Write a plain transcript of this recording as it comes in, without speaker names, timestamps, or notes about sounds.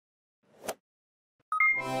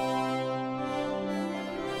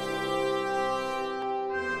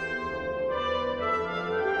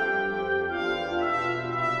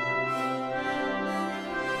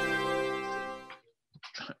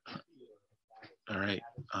All right.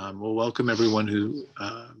 Well, welcome everyone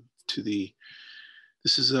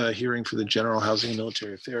this is a hearing for the General Housing and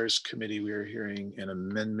Military Affairs Committee. We are hearing an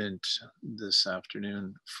amendment this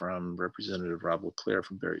afternoon from Representative Rob LeClaire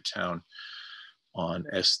from Barrytown on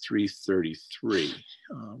S.333,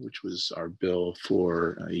 which was our bill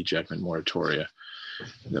for ejectment moratoria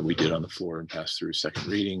that we did on the floor and passed through second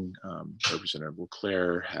reading. Representative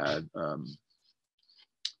LeClaire had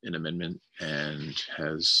an amendment and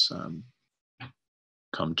has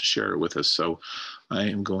come to share it with us. So I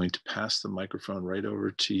am going to pass the microphone right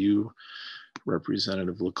over to you,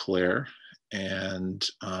 Representative LeClaire. And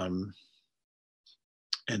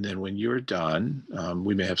then when you're done,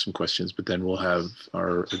 we may have some questions, but then we'll have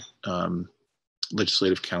our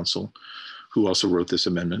legislative counsel, who also wrote this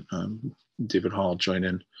amendment, David Hall, join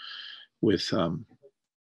in with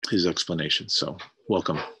his explanation. So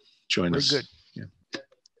welcome, join us. Very good.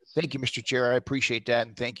 Thank you, Mr. Chair. I appreciate that.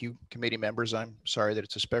 And thank you, committee members. I'm sorry that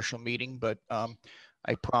it's a special meeting, but I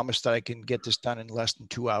promise that I can get this done in less than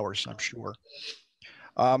 2 hours, I'm sure.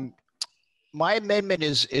 My amendment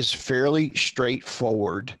is fairly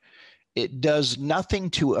straightforward. It does nothing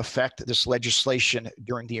to affect this legislation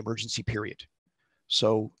during the emergency period.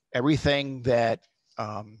 So everything that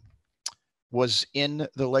was in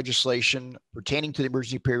the legislation pertaining to the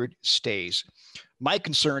emergency period stays. My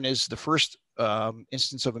concern is the first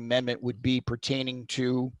instance of amendment would be pertaining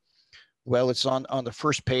to, well, it's on the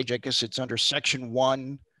first page. I guess it's under section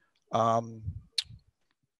 1, part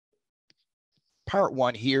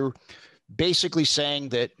 1 here, basically saying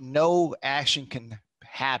that no action can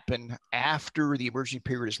happen after the emergency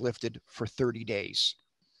period is lifted for 30 days.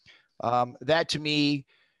 That to me,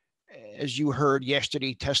 as you heard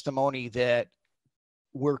yesterday testimony, that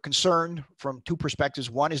we're concerned from two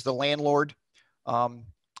perspectives. One is the landlord.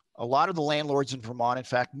 A lot of the landlords in Vermont, in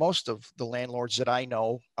fact, most of the landlords that I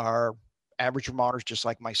know are average Vermonters just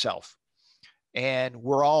like myself. And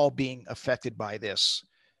we're all being affected by this.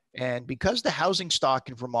 And because the housing stock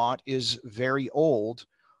in Vermont is very old,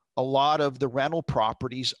 a lot of the rental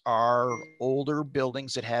properties are older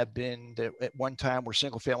buildings that have been, that at one time were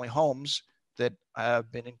single family homes that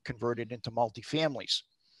have been converted into multifamilies.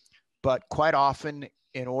 But quite often,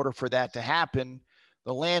 in order for that to happen,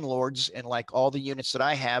 the landlords, and like all the units that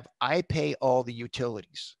I have, I pay all the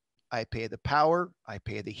utilities. I pay the power, I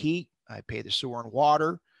pay the heat, I pay the sewer and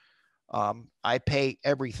water. I pay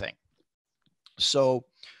everything. So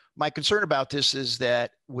my concern about this is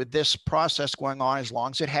that with this process going on as long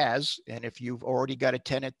as it has, and if you've already got a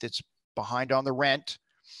tenant that's behind on the rent,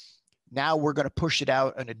 now we're going to push it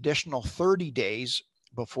out an additional 30 days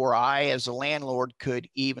before I, as a landlord, could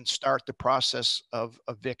even start the process of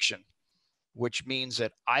eviction, which means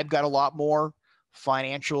that I've got a lot more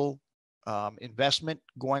financial investment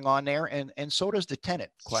going on there, and so does the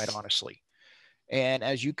tenant, quite honestly. And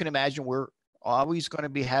as you can imagine, we're always going to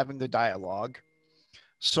be having the dialogue.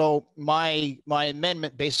 So my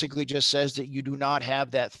amendment basically just says that you do not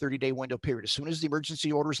have that 30-day window period. As soon as the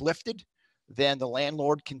emergency order is lifted, then the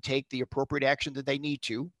landlord can take the appropriate action that they need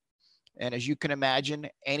to. And as you can imagine,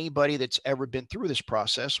 anybody that's ever been through this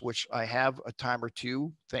process, which I have a time or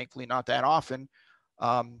two, thankfully not that often,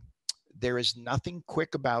 there is nothing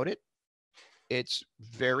quick about it. It's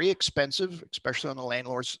very expensive, especially on the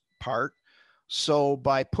landlord's part. So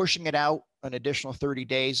by pushing it out an additional 30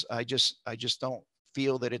 days, I just don't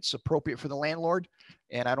feel that it's appropriate for the landlord,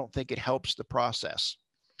 and I don't think it helps the process.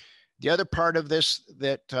 The other part of this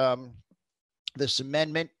that this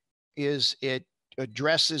amendment is, it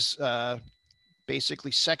addresses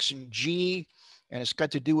basically section G, and it's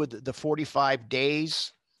got to do with the 45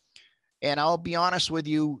 days. And I'll be honest with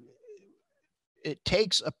you, it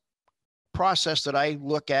takes a process that I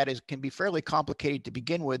look at as can be fairly complicated to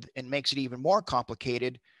begin with and makes it even more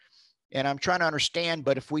complicated. And I'm trying to understand,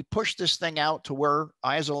 but if we push this thing out to where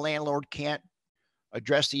I as a landlord can't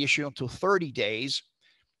address the issue until 30 days,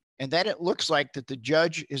 and then it looks like that the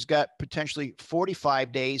judge has got potentially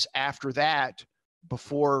 45 days after that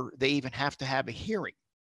before they even have to have a hearing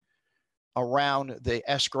around the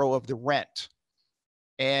escrow of the rent.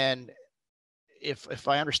 And if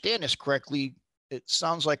I understand this correctly, it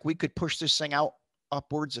sounds like we could push this thing out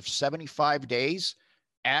upwards of 75 days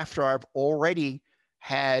after I've already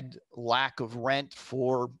had lack of rent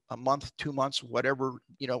for a month, 2 months, whatever,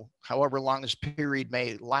 however long this period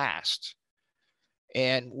may last.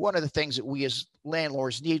 And one of the things that we as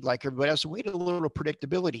landlords need, like everybody else, we need a little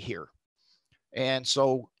predictability here. And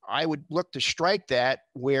so I would look to strike that,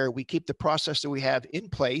 where we keep the process that we have in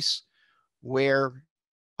place, where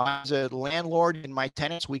as a landlord and my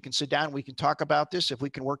tenants, we can sit down, we can talk about this. If we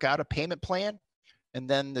can work out a payment plan and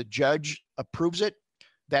then the judge approves it,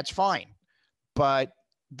 that's fine. But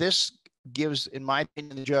this gives, in my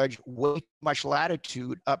opinion, the judge way too much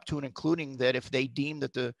latitude, up to and including that if they deem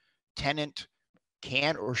that the tenant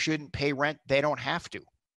can or shouldn't pay rent, they don't have to.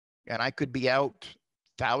 And I could be out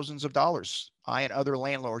thousands of dollars, I and other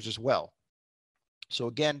landlords as well. So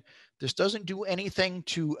again, this doesn't do anything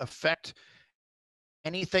to affect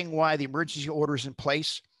anything why the emergency order is in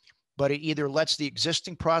place, but it either lets the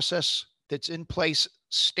existing process that's in place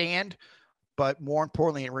stand, but more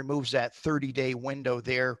importantly, it removes that 30-day window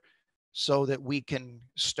there so that we can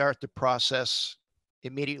start the process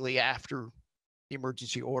immediately after the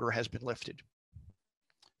emergency order has been lifted.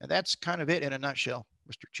 And that's kind of it in a nutshell,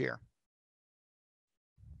 Mr. Chair.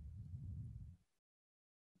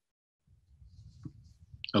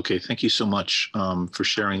 Okay, thank you so much for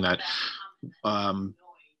sharing that.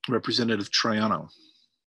 Representative Troiano.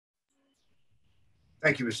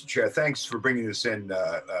 Thank you, Mr. Chair. Thanks for bringing this in,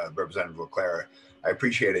 Representative LeClaire. I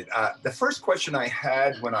appreciate it. The first question I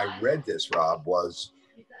had when I read this, Rob, was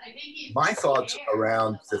my thoughts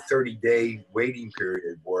around the 30-day waiting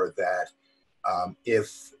period were that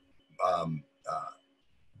if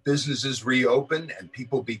businesses reopen and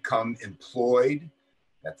people become employed,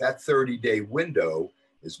 that 30-day window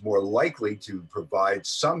is more likely to provide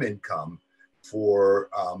some income for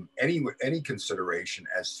any consideration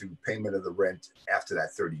as to payment of the rent after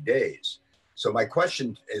that 30 days. So my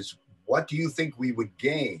question is, what do you think we would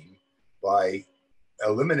gain by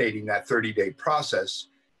eliminating that 30-day process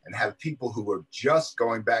and have people who are just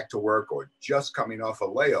going back to work or just coming off a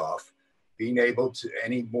layoff being able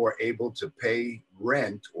to pay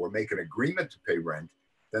rent or make an agreement to pay rent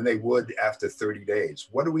than they would after 30 days?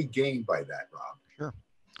 What do we gain by that, Rob? Sure.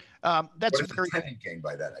 What does the tenant gain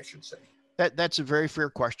by that, I should say? That's a very fair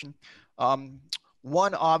question.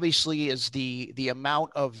 One obviously is the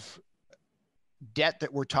amount of debt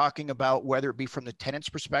that we're talking about, whether it be from the tenant's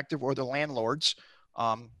perspective or the landlord's.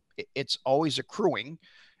 It's always accruing.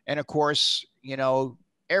 And of course, you know,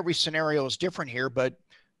 every scenario is different here, but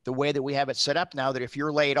the way that we have it set up now, that if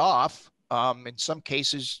you're laid off, in some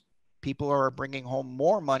cases, people are bringing home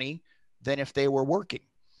more money than if they were working.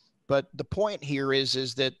 But the point here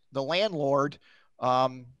is that the landlord,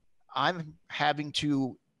 I'm having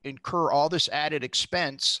to incur all this added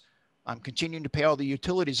expense. I'm continuing to pay all the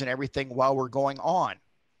utilities and everything while we're going on.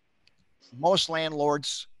 Most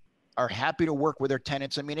landlords are happy to work with their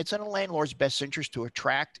tenants. I mean, it's in a landlord's best interest to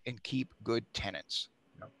attract and keep good tenants.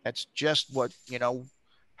 Yep. That's just what, you know,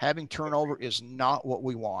 having turnover is not what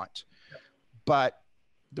we want. Yep. But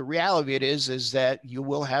the reality of it is that you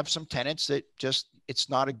will have some tenants that just, it's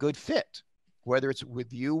not a good fit, whether it's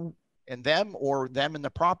with you and them or them and the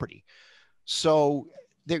property. So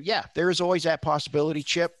there is always that possibility,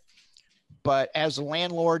 Chip. But as a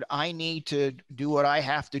landlord, I need to do what I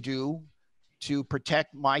have to do to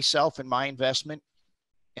protect myself and my investment.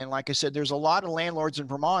 And like I said, there's a lot of landlords in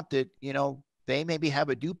Vermont that, you know, they maybe have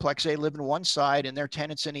a duplex, they live in one side and their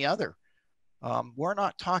tenants in the other. We're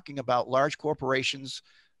not talking about large corporations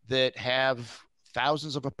that have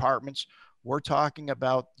thousands of apartments. We're talking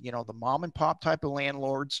about, you know, the mom and pop type of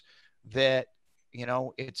landlords that, you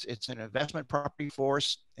know, it's an investment property for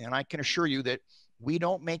us. And I can assure you that we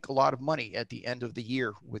don't make a lot of money at the end of the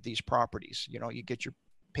year with these properties. You know, you get your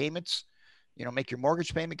payments, you know, make your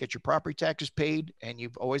mortgage payment, get your property taxes paid, and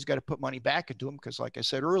you've always got to put money back into them because, like I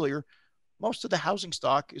said earlier, most of the housing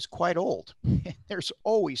stock is quite old. There's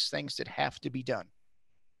always things that have to be done.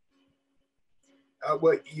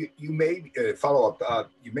 Well, you may follow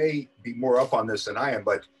up. You may be more up on this than I am,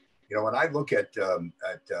 but you know, when I look at in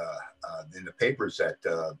the papers at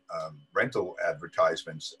rental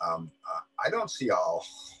advertisements, I don't see a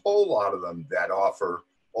whole lot of them that offer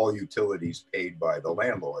all utilities paid by the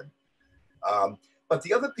landlord. But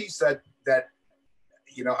the other piece that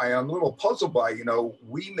you know, I am a little puzzled by, you know,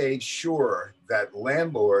 we made sure that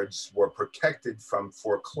landlords were protected from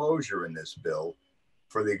foreclosure in this bill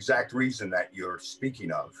for the exact reason that you're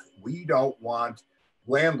speaking of. We don't want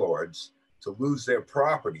landlords to lose their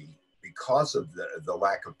property because of the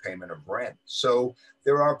lack of payment of rent. So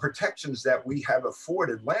there are protections that we have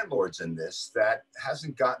afforded landlords in this that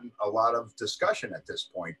hasn't gotten a lot of discussion at this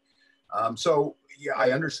point. So yeah,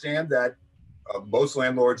 I understand that most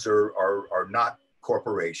landlords are not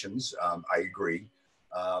corporations. I agree.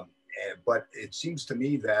 But it seems to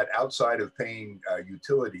me that outside of paying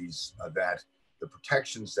utilities, that the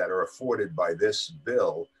protections that are afforded by this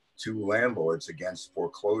bill to landlords against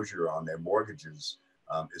foreclosure on their mortgages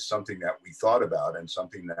is something that we thought about and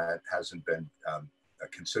something that hasn't been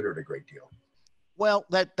considered a great deal. Well,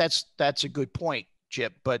 that's a good point,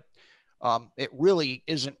 Chip, but it really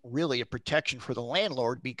isn't really a protection for the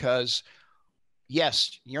landlord because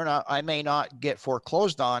yes, I may not get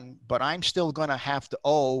foreclosed on, but I'm still going to have to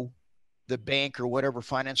owe the bank or whatever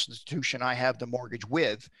financial institution I have the mortgage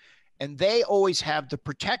with. And they always have the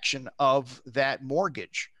protection of that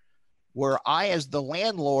mortgage, where I, as the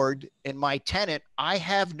landlord and my tenant, I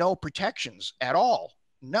have no protections at all.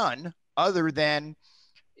 None, other than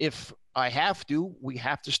if I have to, we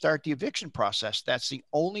have to start the eviction process. That's the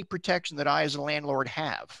only protection that I, as a landlord,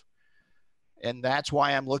 have. And that's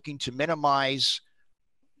why I'm looking to minimize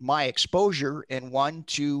my exposure, and one,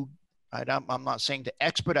 to, I'm not saying to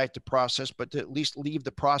expedite the process, but to at least leave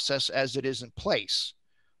the process as it is in place.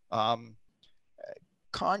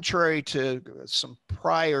 Contrary to some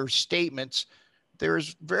prior statements,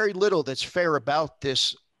 there's very little that's fair about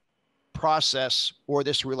this process or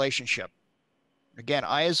this relationship. Again,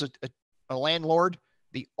 I, as a landlord,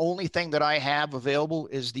 the only thing that I have available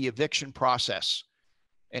is the eviction process.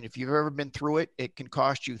 And if you've ever been through it, it can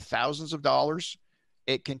cost you thousands of dollars.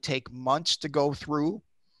 It can take months to go through.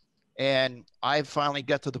 And I've finally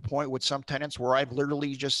got to the point with some tenants where I've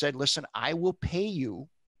literally just said, listen, I will pay you.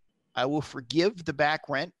 I will forgive the back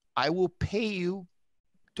rent. I will pay you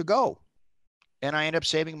to go. And I end up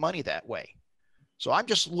saving money that way. So I'm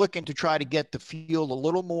just looking to try to get the field a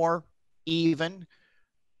little more even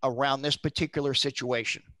around this particular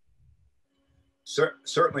situation.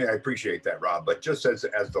 Certainly, I appreciate that, Rob. But just as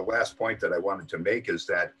the last point that I wanted to make is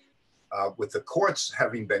that with the courts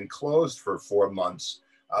having been closed for 4 months,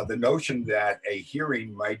 the notion that a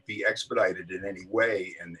hearing might be expedited in any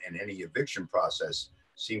way in any eviction process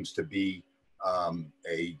seems to be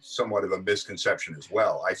a somewhat of a misconception as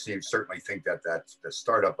well. I certainly think that that's the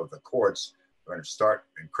startup of the courts. We're going to start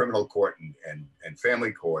in criminal court and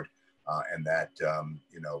family court, and that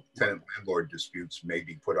tenant landlord disputes may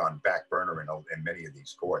be put on back burner in many of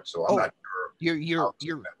these courts. So I'm not sure you're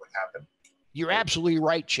that would happen. You're absolutely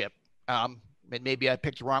right, Chip. And maybe I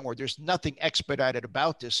picked the wrong word. There's nothing expedited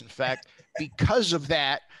about this. In fact, because of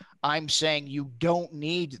that, I'm saying you don't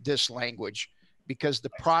need this language, because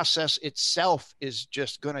the process itself is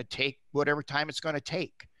just going to take whatever time it's going to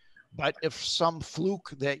take. But if some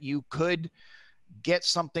fluke that you could get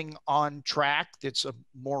something on track that's a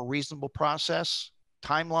more reasonable process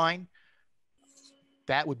timeline,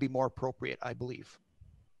 that would be more appropriate, I believe.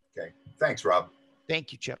 Okay. Thanks, Rob.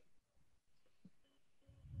 Thank you, Chip.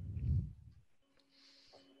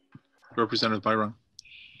 Representative Byron.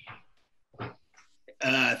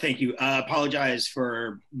 Thank you. Apologize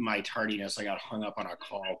for my tardiness. I got hung up on a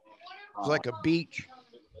call. It's like a beach.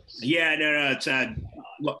 Yeah, no, it's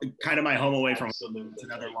kind of my home away from home. It's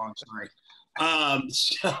another long story.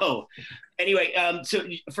 So anyway, so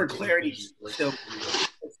for clarity, so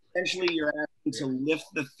essentially you're asking to lift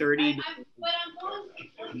the 30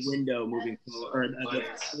 window moving forward, or the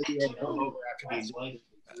 30 over after the.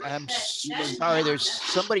 I'm sorry, there's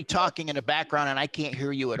somebody talking in the background and I can't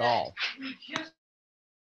hear you at all.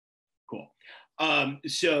 Cool.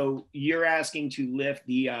 So you're asking to lift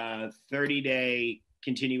the 30-day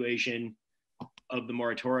continuation of the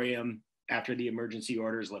moratorium after the emergency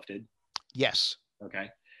order is lifted? Yes. Okay.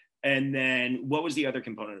 And then what was the other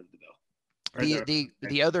component of the bill?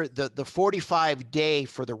 The 45-day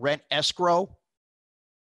for the rent escrow.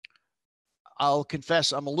 I'll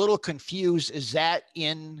confess, I'm a little confused. Is that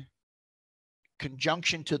in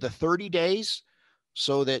conjunction to the 30 days?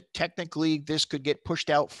 So that technically this could get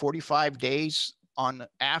pushed out 45 days on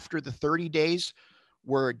after the 30 days,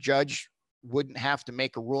 where a judge wouldn't have to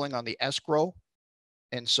make a ruling on the escrow.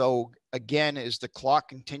 And so again, is the clock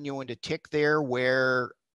continuing to tick there,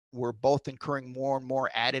 where we're both incurring more and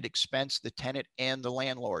more added expense, the tenant and the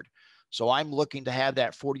landlord? So I'm looking to have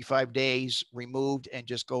that 45 days removed and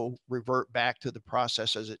just go revert back to the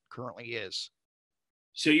process as it currently is.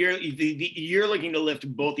 So you're looking to lift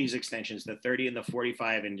both these extensions, the 30 and the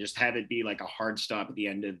 45, and just have it be like a hard stop at the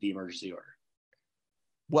end of the emergency order?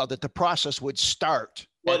 Well, that the process would start.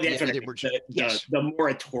 Well, that's what the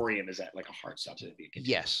moratorium is at like a hard stop.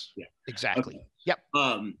 Yes. Yeah. Exactly. Okay. Yep.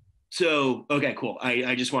 So, okay, cool.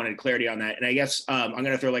 I just wanted clarity on that. And I guess I'm going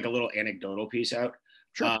to throw like a little anecdotal piece out.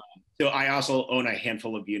 Sure. So I also own a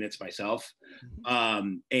handful of units myself.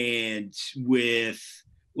 And with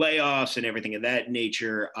layoffs and everything of that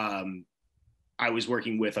nature, I was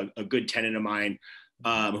working with a good tenant of mine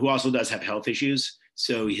who also does have health issues.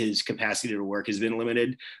 So his capacity to work has been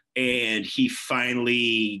limited. And he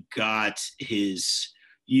finally got his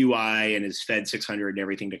UI and his Fed 600 and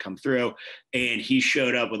everything to come through. And he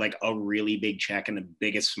showed up with like a really big check and the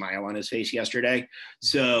biggest smile on his face yesterday.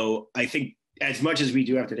 So I think as much as we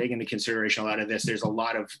do have to take into consideration a lot of this, there's a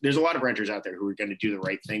lot of renters out there who are going to do the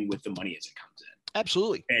right thing with the money as it comes in.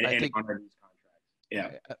 Absolutely. And honor these contracts.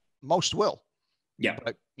 Yeah. Most will. Yeah.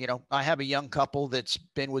 But, you know, I have a young couple that's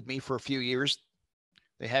been with me for a few years.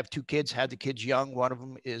 They have 2 kids, had the kids young. One of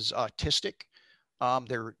them is autistic.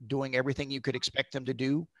 They're doing everything you could expect them to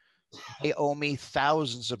do. They owe me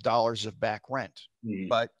thousands of dollars of back rent,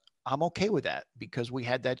 but I'm okay with that because we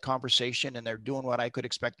had that conversation and they're doing what I could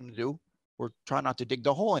expect them to do. We're trying not to dig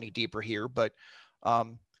the hole any deeper here, but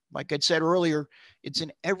like I said earlier, it's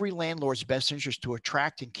in every landlord's best interest to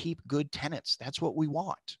attract and keep good tenants. That's what we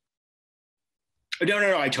want.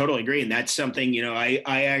 No, I totally agree. And that's something, you know, I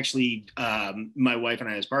actually, my wife and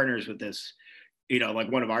I as partners with this, you know,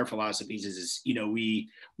 like one of our philosophies is, you know, we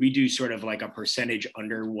do sort of like a percentage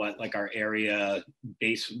under what like our area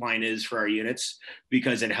baseline is for our units,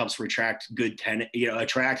 because it helps attract good tenant, you know,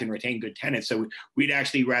 attract and retain good tenants. So we'd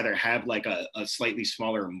actually rather have like a slightly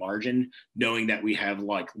smaller margin, knowing that we have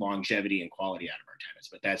like longevity and quality out of our tenants.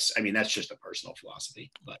 But that's, I mean, that's just a personal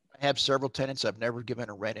philosophy. But I have several tenants I've never given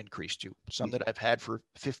a rent increase to. Some that I've had for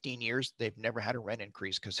 15 years, they've never had a rent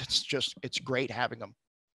increase because it's great having them.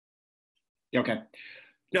 Okay.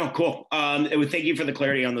 No, cool. Thank you for the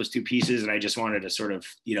clarity on those 2 pieces. And I just wanted to sort of,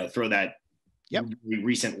 you know, throw that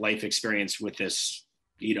recent life experience with this,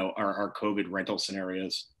 you know, our COVID rental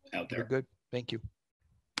scenarios out there. You're good. Thank you.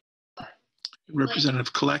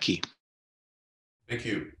 Representative Kalecki. Thank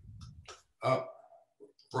you.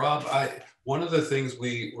 Rob, one of the things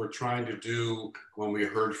we were trying to do when we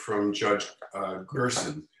heard from Judge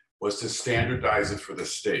Gerson was to standardize it for the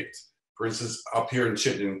state. For instance, up here in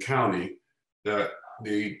Chittenden County,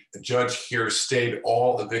 the judge here stayed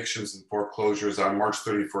all evictions and foreclosures on March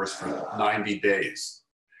 31st for 90 days.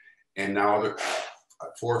 And now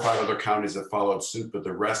 4 or 5 other counties have followed suit, but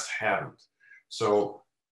the rest haven't. So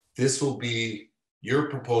this will be,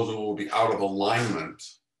 your proposal will be out of alignment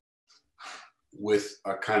with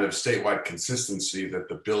a kind of statewide consistency that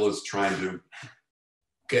the bill is trying to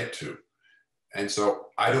get to. And so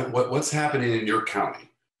what's happening in your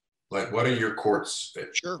county? Like, what are your courts?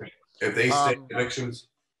 Sure. If they stay evictions?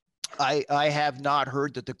 I have not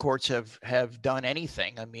heard that the courts have done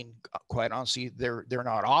anything. I mean, quite honestly, they're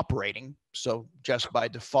not operating. So just by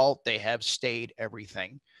default, they have stayed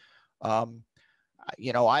everything.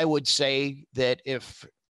 You know, I would say that if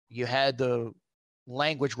you had the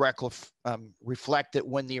language reflect that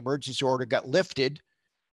when the emergency order got lifted,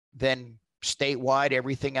 then statewide,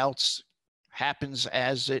 everything else happens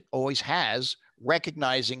as it always has,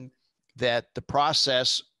 recognizing that the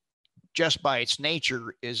process just by its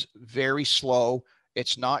nature is very slow.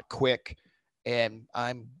 It's not quick. And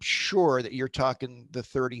I'm sure that you're talking the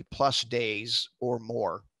 30+ days or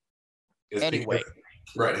more. Anyway.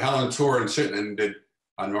 Right. Helen Tour and Chittenden did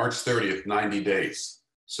on March 30th, 90 days.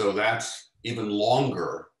 So that's even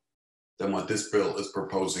longer than what this bill is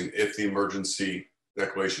proposing if the emergency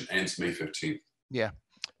declaration ends May 15th. Yeah.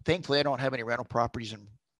 Thankfully, I don't have any rental properties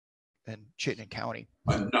in Chittenden County.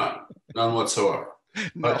 None whatsoever.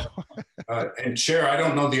 No. And Chair, I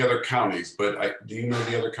don't know the other counties, but do you know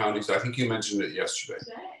the other counties? I think you mentioned it yesterday.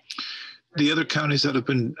 The other counties that have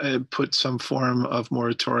been put some form of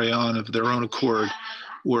moratorium on of their own accord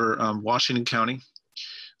were Washington County,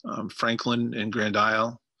 Franklin and Grand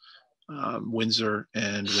Isle, Windsor,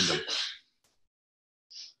 and Windham.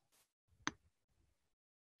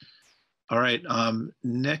 All right.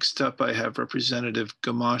 Next up, I have Representative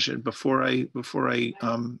Gamache. And before I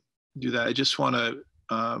do that, I just want to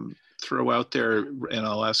throw out there, and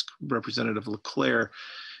I'll ask Representative LeClaire,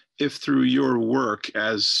 if through your work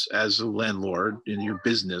as a landlord in your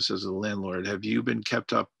business as a landlord, have you been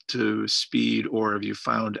kept up to speed, or have you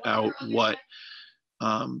found out what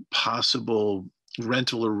possible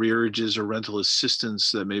rental arrearages or rental assistance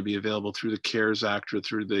that may be available through the CARES Act or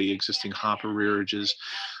through the existing HOP arrearages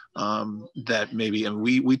that maybe, and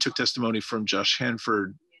we took testimony from Josh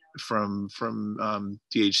Hanford from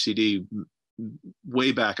DHCD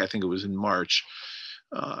way back, I think it was in March,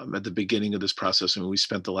 at the beginning of this process. I mean, we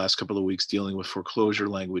spent the last couple of weeks dealing with foreclosure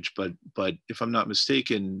language, but if I'm not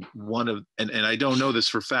mistaken, and I don't know this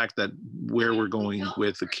for fact, that where we're going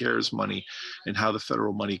with the CARES money and how the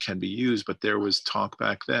federal money can be used, but there was talk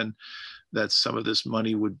back then that some of this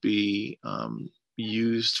money would be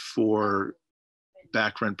used for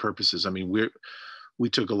back rent purposes. I mean, we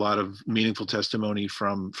took a lot of meaningful testimony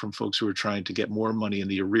from folks who were trying to get more money in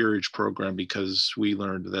the arrearage program, because we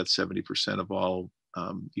learned that 70% of all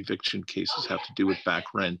eviction cases have to do with back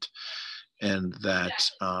rent, and that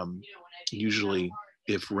usually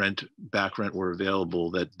if back rent were available,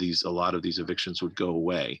 that a lot of these evictions would go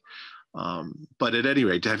away. But at any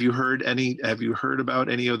rate, have you heard about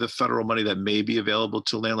any of the federal money that may be available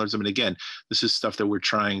to landlords? I mean, again, this is stuff that we're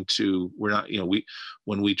not,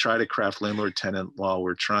 when we try to craft landlord tenant law,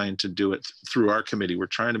 we're trying to do it through our committee. We're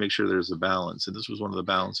trying to make sure there's a balance. And this was one of the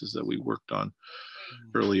balances that we worked on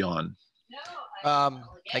early on.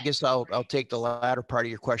 I guess I'll take the latter part of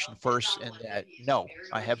your question first, and that no,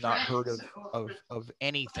 I have not heard of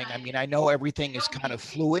anything. I mean, I know everything is kind of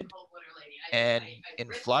fluid and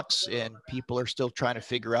in flux, and people are still trying to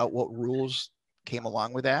figure out what rules came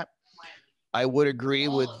along with that. I would agree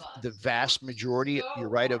with the vast majority, you're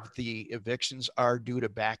right, of the evictions are due to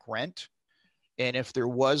back rent. And if there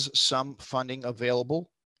was some funding available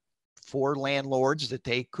for landlords that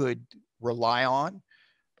they could rely on,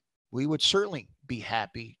 we would certainly be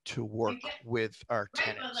happy to work with our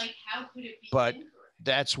tenants. But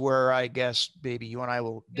that's where I guess maybe you and I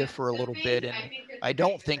will differ a little bit. And I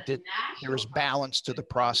don't think that there is balance to the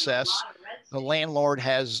process. The landlord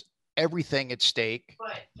has everything at stake.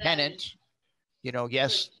 Tenant,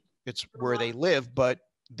 yes, it's where they live, but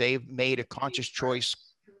they've made a conscious choice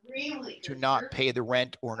to not pay the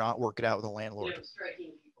rent or not work it out with the landlord.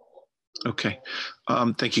 Okay,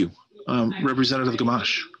 thank you. Representative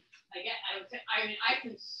Gamache.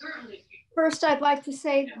 First, I'd like to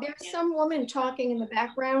say there's some woman talking in the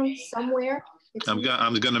background somewhere. I'm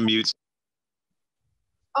gonna mute.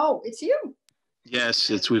 Oh, it's you. Yes,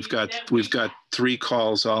 we've got 3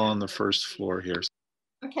 calls all on the first floor here.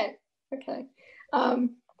 Okay. All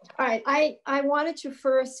right. I wanted to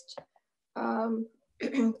first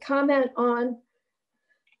comment on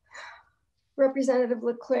Representative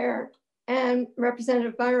Leclerc and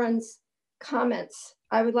Representative Byron's comments.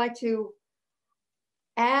 I would like to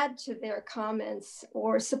add to their comments,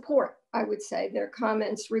 or support, I would say, their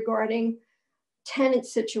comments regarding tenant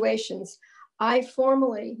situations. I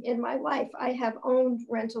formally, in my life, I have owned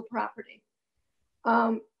rental property.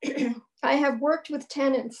 I have worked with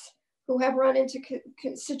tenants who have run into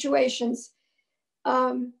situations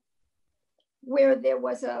where there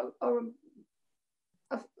was a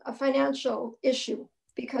financial issue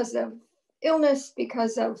because of illness,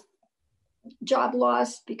 because of job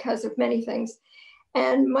loss, because of many things.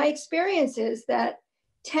 And my experience is that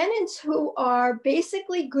tenants who are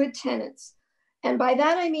basically good tenants, and by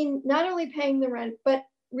that I mean not only paying the rent, but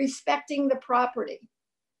respecting the property,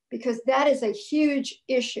 because that is a huge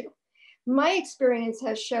issue. My experience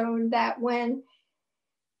has shown that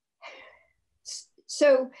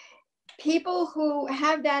so people who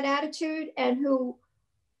have that attitude and who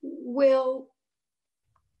will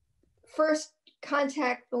first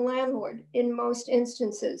contact the landlord in most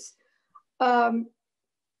instances,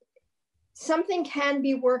 something can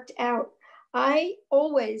be worked out. I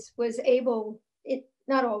always was able,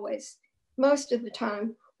 not always, most of the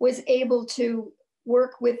time, was able to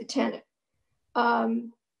work with the tenant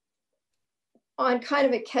on kind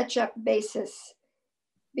of a catch-up basis,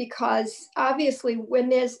 because obviously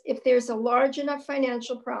if there's a large enough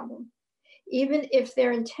financial problem, even if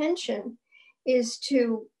their intention is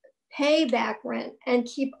to pay back rent and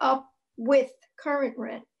keep up with current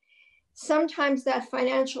rent, sometimes that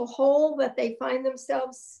financial hole that they find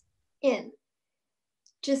themselves in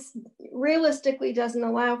just realistically doesn't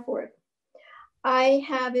allow for it. I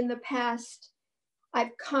have in the past,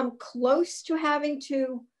 I've come close to having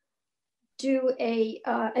to do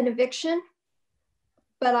an eviction,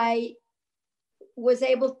 but I was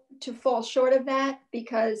able to fall short of that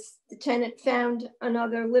because the tenant found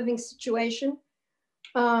another living situation.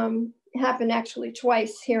 It happened actually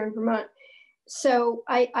twice here in Vermont. So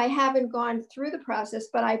I haven't gone through the process,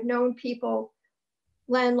 but I've known people,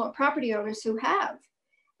 landlord property owners, who have.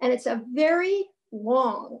 And it's a very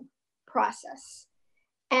long process.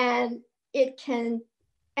 And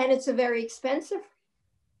it's a very expensive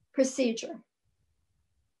procedure.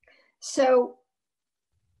 So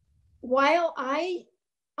while I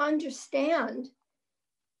understand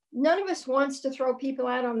none of us wants to throw people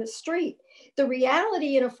out on the street, the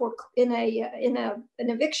reality in an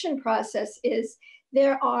eviction process is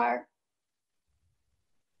there are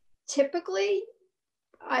typically,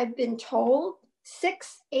 I've been told,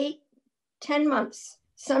 6, 8, 10 months,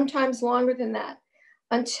 sometimes longer than that,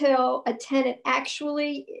 until a tenant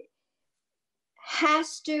actually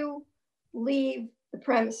has to leave the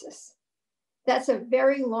premises. That's a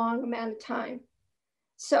very long amount of time.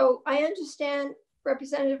 So I understand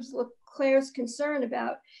Representative Leclerc's concern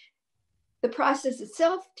about the process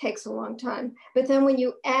itself takes a long time, but then when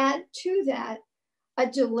you add to that a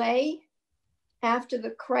delay after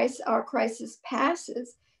our crisis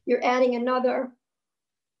passes, you're adding another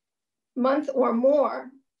month or more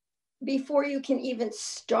before you can even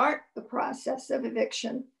start the process of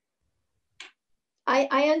eviction.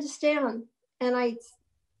 I understand, and I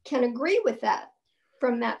can agree with that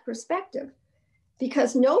from that perspective,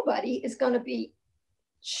 because nobody is going to be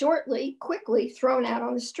quickly thrown out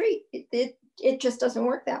on the street. It just doesn't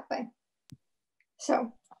work that way.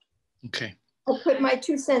 So, okay. I'll put my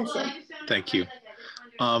 2 cents in. Thank you.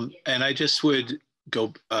 And I just would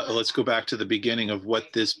go, let's go back to the beginning of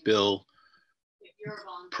what this bill,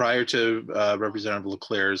 prior to Representative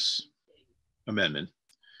LeClair's amendment,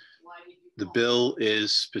 the bill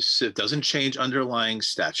is specific, doesn't change underlying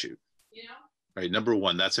statute, right? Number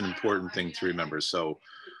one, that's an important thing to remember. So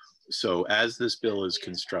as this bill is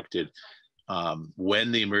constructed,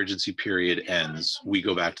 when the emergency period ends, we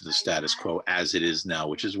go back to the status quo as it is now,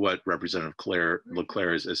 which is what Representative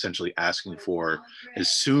LeClair is essentially asking for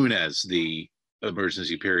as soon as the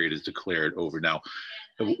emergency period is declared over. Now,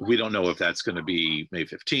 we don't know if that's going to be May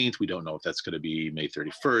 15th. We don't know if that's going to be May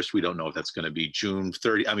 31st. We don't know if that's going to be June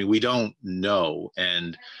 30. I mean, we don't know.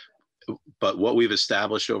 But what we've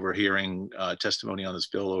established over hearing testimony on this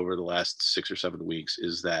bill over the last 6 or 7 weeks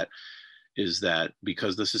is that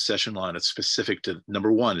because the secession law, and it's specific to,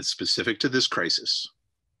 number one, it's specific to this crisis,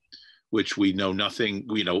 which we know nothing,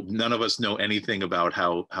 none of us know anything about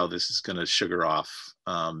how this is going to sugar off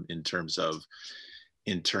in terms of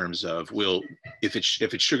if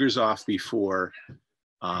it sugars off before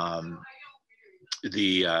or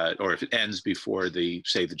if it ends before the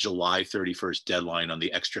July 31st deadline on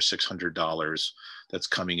the extra $600 that's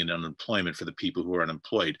coming in unemployment for the people who are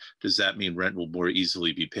unemployed, does that mean rent will more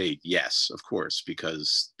easily be paid? Yes, of course,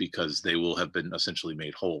 because they will have been essentially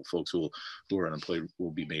made whole. Folks who are unemployed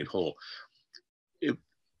will be made whole.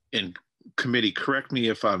 In committee, correct me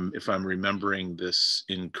if I'm remembering this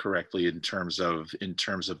incorrectly in terms of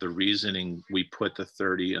the reasoning we put the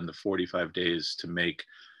 30 and the 45 days to make.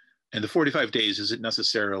 And the 45 days isn't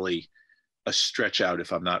necessarily a stretch out,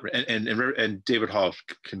 if I'm not, and David Hall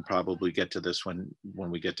can probably get to this when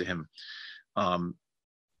we get to him.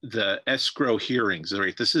 The escrow hearings,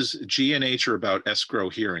 right? This is G&H are about escrow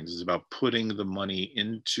hearings. It's about putting the money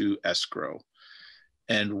into escrow.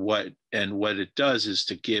 And what it does is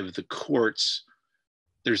to give the courts,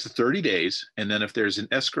 there's the 30 days, and then if there's an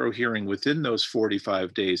escrow hearing within those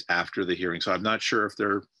 45 days after the hearing, so I'm not sure if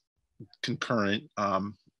they're concurrent,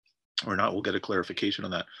 or not, we'll get a clarification on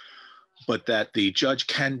that, but that the judge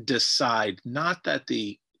can decide not that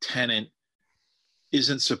the tenant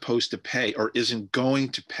isn't supposed to pay or isn't going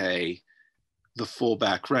to pay the full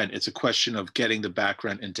back rent. It's a question of getting the back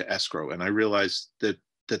rent into escrow. And I realize that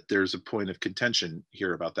there's a point of contention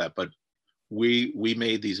here about that, but we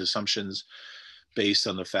made these assumptions based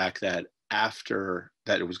on the fact that after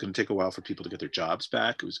that, it was going to take a while for people to get their jobs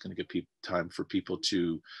back. It was going to give time for people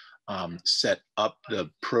to set up the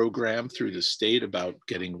program through the state about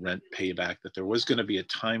getting rent payback, that there was going to be a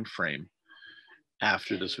time frame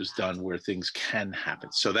after this was done where things can happen.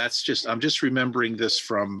 So that's I'm just remembering this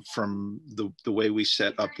from the way we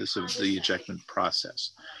set up the ejectment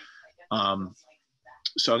process.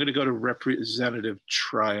 So I'm going to go to Representative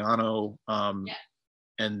Triano,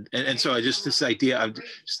 and so this idea,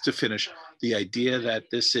 just to finish, the idea that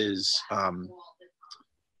this is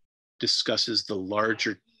discusses the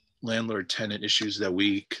larger landlord-tenant issues that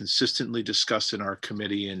we consistently discuss in our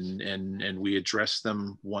committee, and we address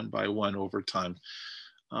them one by one over time.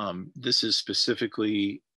 This is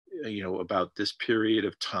specifically, about this period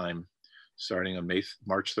of time, starting on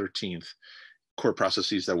March 13th, court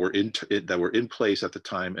processes that were in place at the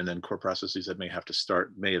time, and then court processes that may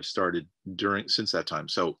have started since that time.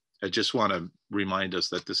 So I just want to remind us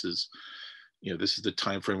that this is the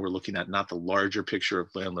time frame we're looking at, not the larger picture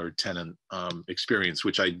of landlord-tenant experience,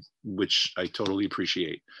 which I totally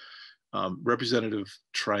appreciate. Representative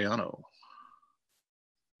Triano.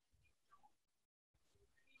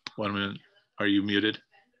 1 minute. Are you muted?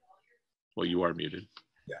 Well, you are muted.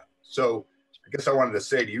 Yeah. So I guess I wanted to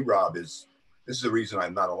say to you, Rob, this is the reason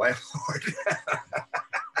I'm not a landlord.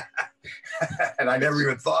 And I never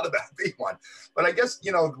even thought about being one. But I guess,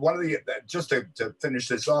 one of the, just to finish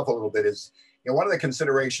this off a little bit is, one of the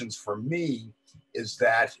considerations for me is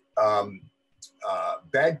that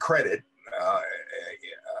bad credit,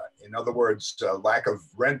 in other words, lack of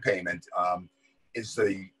rent payment, is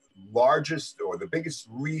the largest or the biggest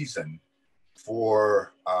reason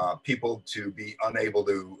for people to be unable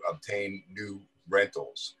to obtain new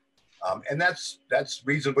rentals. And that's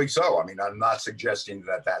reasonably so. I mean, I'm not suggesting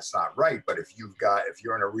that that's not right, but if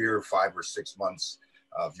you're in arrear 5 or 6 months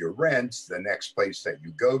of your rent, the next place that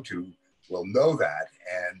you go to will know that.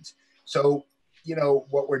 And so,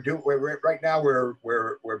 what we're doing right now,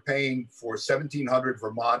 we're paying for 1,700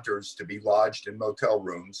 Vermonters to be lodged in motel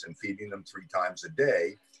rooms and feeding them 3 times a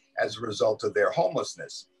day as a result of their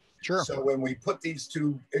homelessness. Sure. So when we put these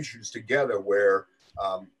two issues together, where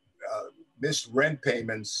missed rent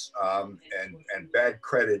payments and bad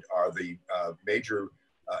credit are the major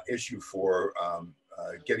issue for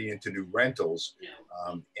getting into new rentals,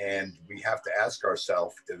 and we have to ask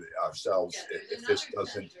ourselves if this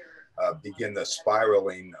doesn't begin the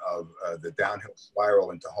spiraling of the downhill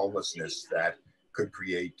spiral into homelessness that could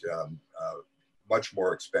create much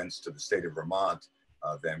more expense to the state of Vermont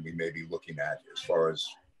than we may be looking at, as far as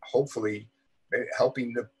hopefully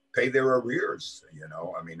helping to pay their arrears. You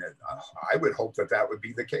know, I mean, I would hope that that would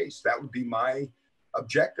be the case. That would be my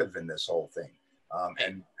objective in this whole thing.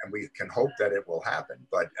 And we can hope that it will happen.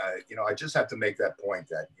 But, you know, I just have to make that point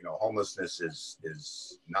that, you know, homelessness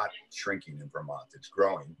is not shrinking in Vermont. It's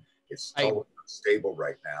growing. It's totally unstable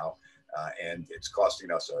right now. And it's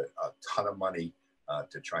costing us a ton of money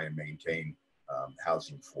to try and maintain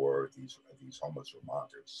housing for these homeless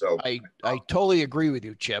Vermonters. So I totally agree with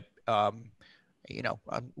you, Chip. You know,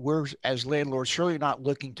 we're as landlords surely not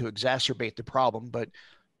looking to exacerbate the problem, but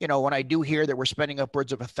you know, when I do hear that we're spending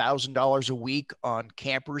upwards of $1,000 a week on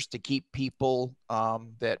campers to keep people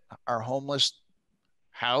that are homeless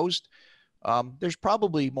housed, there's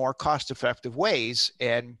probably more cost-effective ways.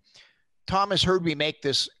 And Tom has heard me make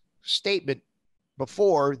this statement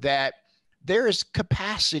before that there is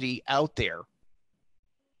capacity out there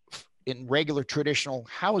in regular traditional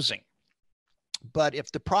housing. But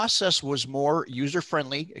if the process was more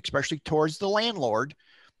user-friendly, especially towards the landlord,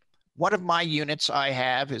 one of my units I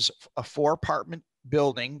have is a 4-apartment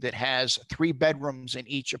building that has 3 bedrooms in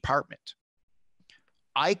each apartment.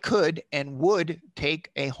 I could and would take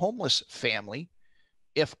a homeless family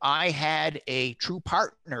if I had a true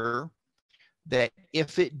partner that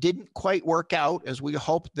if it didn't quite work out as we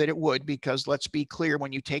hoped that it would, because let's be clear,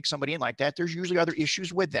 when you take somebody in like that, there's usually other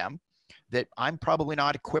issues with them that I'm probably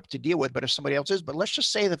not equipped to deal with, but if somebody else is, but let's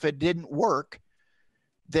just say that if it didn't work,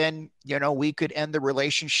 then, you know, we could end the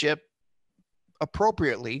relationship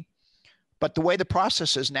appropriately. But the way the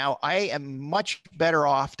process is now, I am much better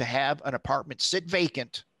off to have an apartment sit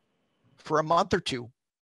vacant for a month or two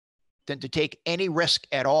than to take any risk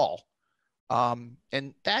at all.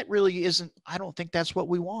 And that really isn't, I don't think that's what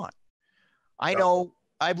we want. I know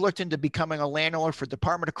I've looked into becoming a landlord for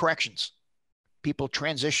Department of Corrections, people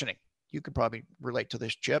transitioning. You could probably relate to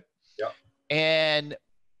this, Chip. Yeah. And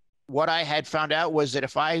what I had found out was that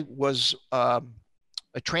if I was a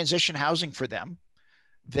transition housing for them,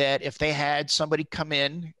 that if they had somebody come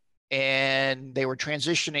in and they were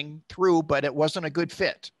transitioning through, but it wasn't a good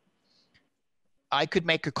fit, I could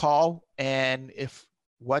make a call. And if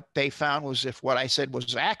what they found was, if what I said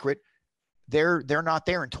was accurate, they're not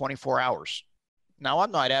there in 24 hours. Now,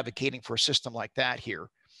 I'm not advocating for a system like that here,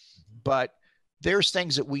 but there's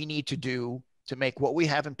things that we need to do to make what we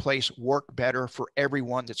have in place work better for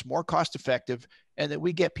everyone, that's more cost effective, and that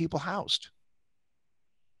we get people housed.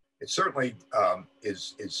 It certainly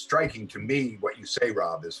is striking to me what you say,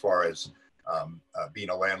 Rob, as far as being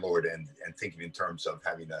a landlord and thinking in terms of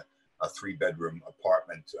having a 3-bedroom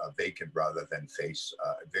apartment vacant rather than face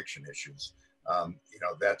eviction issues. You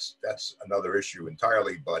know, that's another issue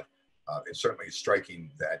entirely, but it's certainly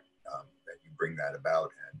striking that that you bring that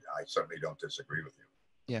about, and I certainly don't disagree with you.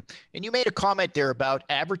 Yeah, and you made a comment there about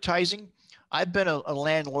advertising. I've been a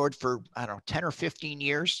landlord for, I don't know, 10 or 15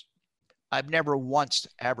 years. I've never once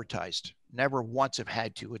advertised, never once have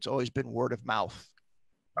had to. It's always been word of mouth.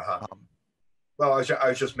 Well, I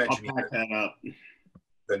was just mentioning that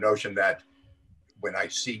the notion that when I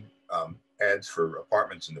see ads for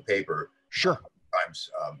apartments in the paper, sure, sometimes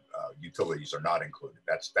utilities are not included.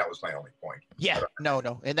 That was my only point. Yeah,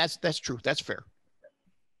 no, and that's true. That's fair.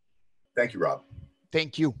 Thank you, Rob.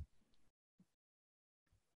 Thank you,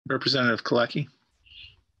 Representative Kalecki,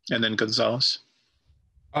 and then Gonzalez.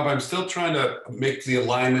 Bob, I'm still trying to make the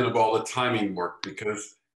alignment of all the timing work,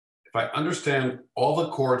 because if I understand, all the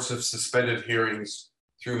courts have suspended hearings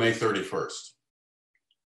through May 31st,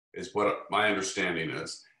 is what my understanding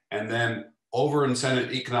is. And then over in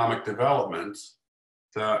Senate Economic Development,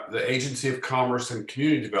 the Agency of Commerce and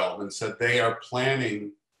Community Development said they are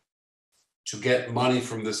planning to get money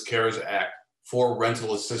from this CARES Act for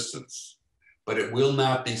rental assistance, but it will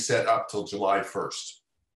not be set up till July 1st.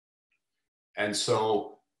 And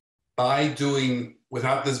so by doing,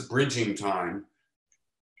 without this bridging time,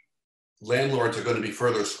 landlords are going to be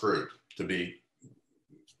further screwed, to be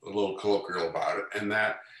a little colloquial about it. And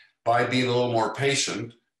that by being a little more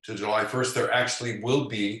patient to July 1st, there actually will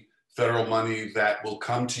be federal money that will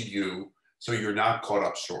come to you, so you're not caught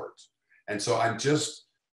up short. And so I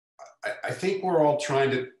think we're all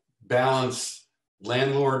trying to balance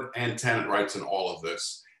landlord and tenant rights in all of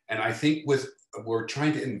this. And I think we're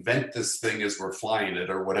trying to invent this thing as we're flying it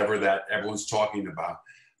or whatever that everyone's talking about.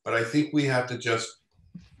 But I think we have to just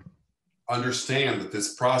understand that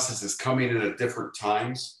this process is coming in at different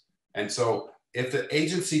times. And so if the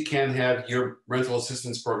agency can have your rental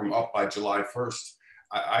assistance program up by July 1st,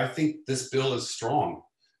 I think this bill is strong.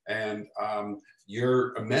 And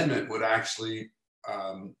your amendment would actually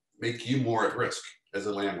make you more at risk as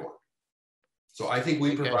a landlord. So I think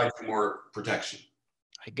we provide you more protection.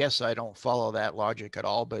 I guess I don't follow that logic at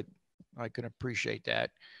all, but I can appreciate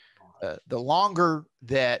that. The longer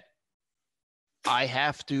that I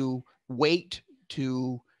have to wait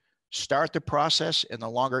to start the process and the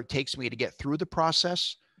longer it takes me to get through the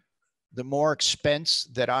process, the more expense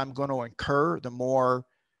that I'm going to incur, the more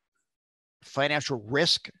financial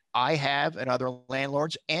risk I have and other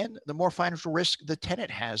landlords, and the more financial risk the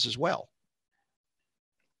tenant has as well.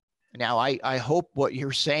 Now, I hope what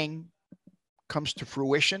you're saying comes to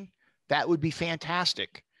fruition. That would be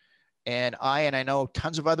fantastic. And I know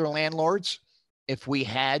tons of other landlords, if we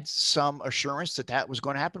had some assurance that that was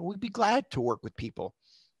going to happen, we'd be glad to work with people.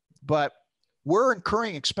 But we're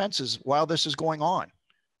incurring expenses while this is going on.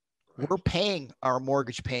 We're paying our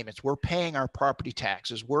mortgage payments. We're paying our property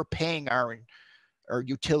taxes. We're paying our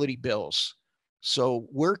utility bills. So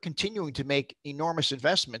we're continuing to make enormous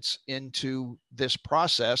investments into this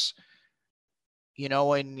process, you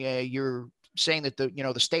know, and you're saying that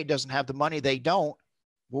the state doesn't have the money. They don't.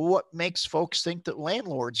 Well, what makes folks think that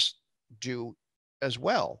landlords do as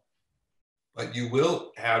well? But you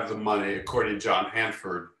will have the money, according to John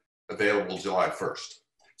Hanford, available July 1st.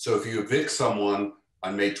 So if you evict someone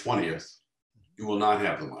on May 20th, you will not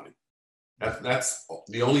have the money. That's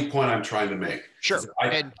the only point I'm trying to make. Sure.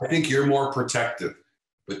 I think you're more protective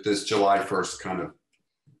with this July 1st kind of,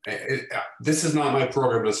 this is not my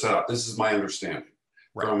program to set up. This is my understanding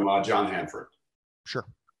from John Hanford. Sure.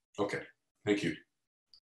 Okay, thank you.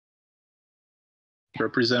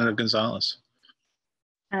 Representative Gonzalez.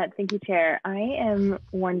 Thank you, Chair. I am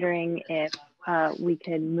wondering if we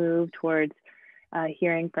could move towards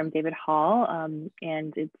hearing from David Hall,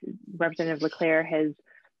 and Representative LeClaire has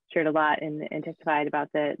shared a lot and testified about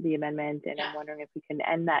the amendment, and I'm wondering if we can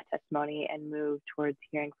end that testimony and move towards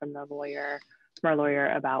hearing from our lawyer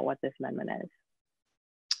about what this amendment is.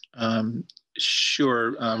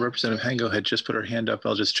 Sure. Representative Hango had just put her hand up.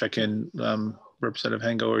 I'll just check in. Representative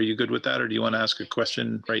Hango, are you good with that, or do you want to ask a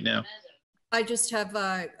question right now? I just have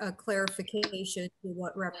a clarification to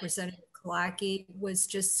what Representative Kalaki was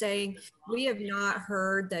just saying. We have not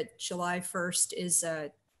heard that July 1st is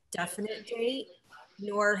a definite date,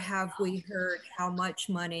 nor have we heard how much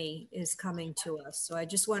money is coming to us. So I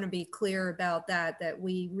just want to be clear about that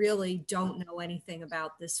we really don't know anything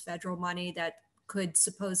about this federal money that could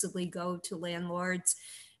supposedly go to landlords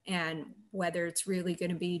and whether it's really going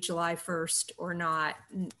to be July 1st or not.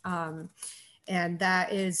 And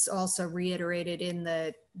that is also reiterated in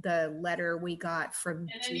the letter we got from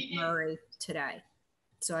Chief Murray today.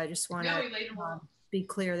 So I just want to be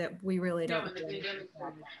clear that we really don't know.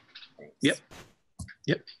 Yep.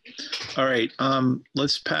 All right.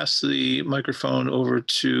 Let's pass the microphone over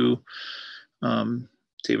to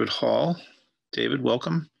David Hall. David,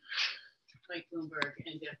 welcome. Mike Bloomberg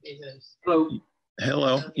and Jeff Bezos. Hello.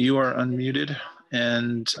 Hello. You are unmuted.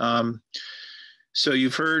 And so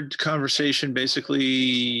you've heard conversation.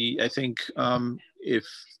 Basically, I think if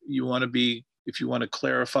you want to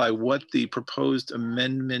clarify what the proposed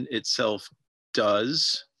amendment itself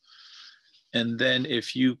does, and then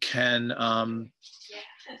if you can,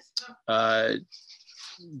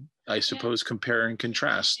 I suppose, compare and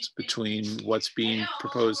contrast between what's being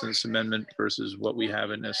proposed in this amendment versus what we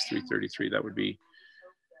have in S.333, that would be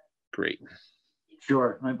great.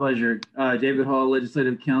 Sure, my pleasure. David Hall,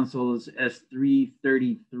 Legislative Council's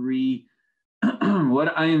S.333.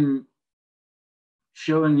 What I'm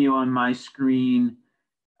showing you on my screen,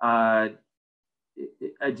 I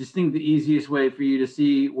just think the easiest way for you to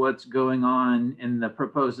see what's going on in the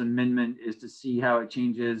proposed amendment is to see how it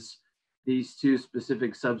changes these two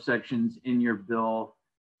specific subsections in your bill,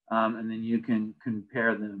 and then you can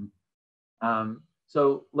compare them.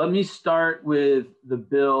 So let me start with the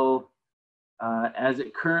bill as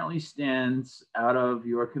it currently stands out of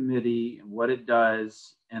your committee and what it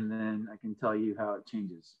does, and then I can tell you how it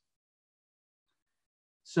changes.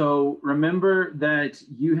 So remember that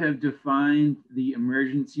you have defined the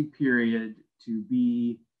emergency period to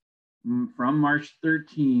be from March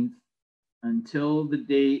 13th until the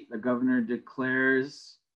date the governor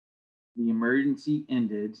declares the emergency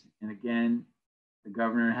ended. And again, the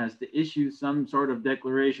governor has to issue some sort of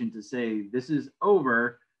declaration to say this is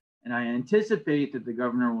over. And I anticipate that the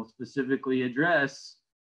governor will specifically address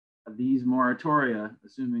these moratoria,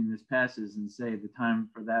 assuming this passes, and say the time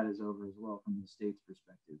for that is over as well from the state's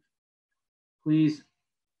perspective. Please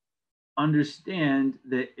understand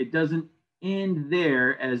that it doesn't end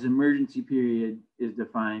there as emergency period is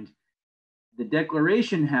defined. The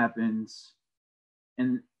declaration happens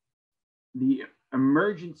and the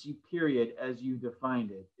emergency period as you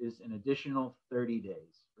defined it is an additional 30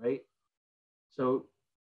 days, right? So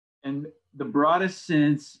in the broadest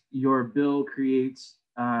sense, your bill creates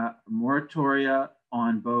moratoria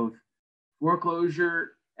on both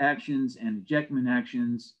foreclosure actions and ejectment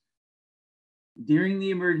actions during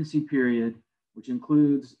the emergency period, which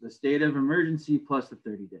includes the state of emergency plus the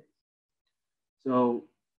 30 days. So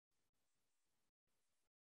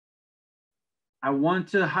I want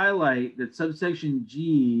to highlight that subsection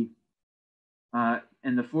G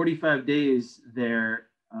and the 45 days there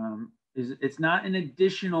it's not an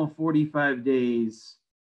additional 45 days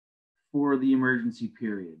for the emergency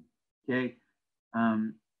period, okay?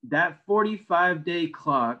 That 45-day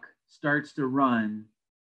clock starts to run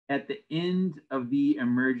at the end of the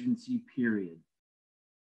emergency period,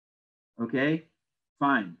 okay?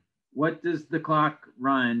 Fine. What does the clock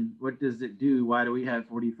run? What does it do? Why do we have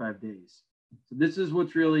 45 days? So this is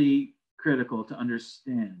what's really critical to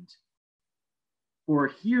understand. For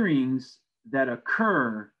hearings that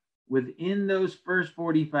occur within those first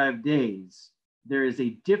 45 days, there is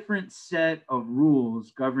a different set of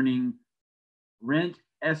rules governing rent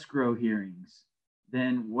escrow hearings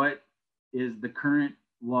than what is the current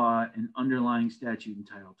law and underlying statute in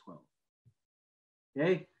Title 12.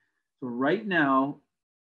 Okay, so right now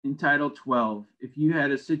in Title 12, if you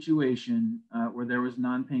had a situation where there was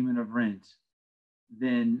non-payment of rent,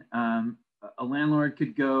 then a landlord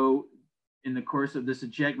could go in the course of this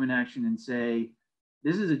ejectment action and say,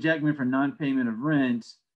 this is ejectment for non-payment of rent.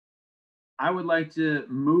 I would like to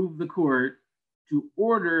move the court to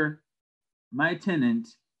order my tenant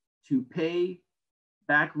to pay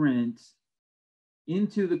back rent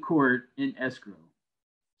into the court in escrow.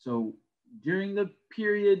 So during the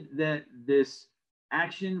period that this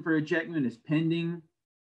action for ejectment is pending,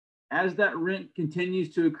 as that rent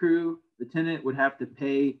continues to accrue, the tenant would have to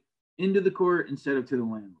pay into the court instead of to the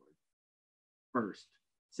landlord first.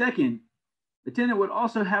 Second, the tenant would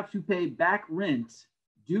also have to pay back rent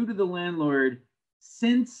due to the landlord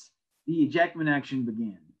since the ejectment action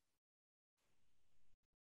began.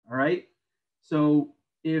 All right, so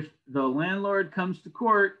if the landlord comes to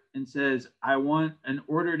court and says, I want an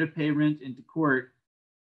order to pay rent into court,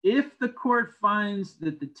 if the court finds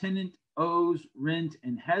that the tenant owes rent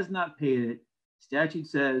and has not paid it, statute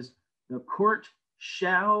says the court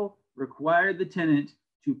shall require the tenant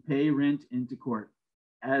to pay rent into court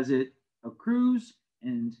as it accrues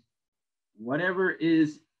and whatever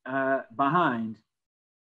is behind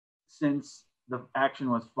since the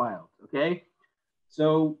action was filed, okay?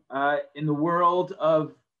 So in the world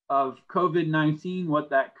of COVID-19,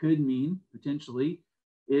 what that could mean potentially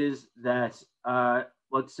is that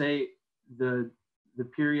let's say the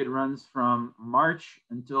period runs from March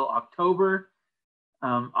until October.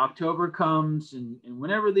 October comes and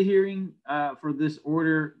whenever the hearing for this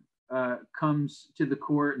order comes to the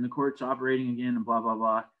court and the court's operating again and blah, blah,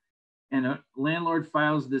 blah, and a landlord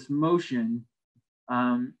files this motion,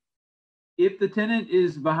 if the tenant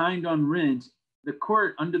is behind on rent, the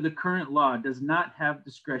court under the current law does not have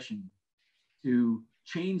discretion to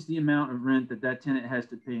change the amount of rent that that tenant has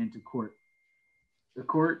to pay into court. The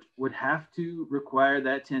court would have to require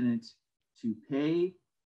that tenant to pay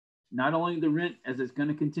not only the rent as it's going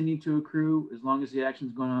to continue to accrue as long as the action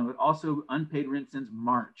is going on, but also unpaid rent since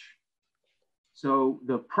March. So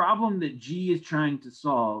the problem that G is trying to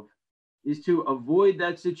solve is to avoid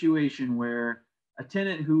that situation where a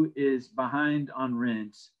tenant who is behind on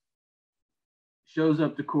rent shows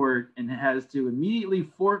up to court and has to immediately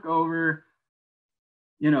fork over,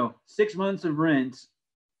 6 months of rent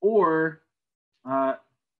or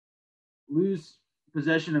lose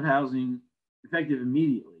possession of housing effective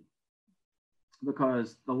immediately.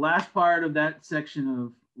 Because the last part of that section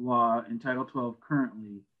of law in Title 12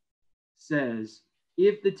 currently says,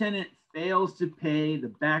 if the tenant fails to pay the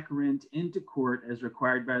back rent into court as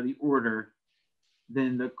required by the order,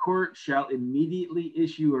 then the court shall immediately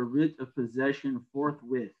issue a writ of possession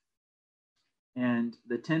forthwith. And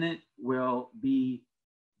the tenant will be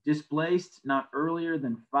displaced not earlier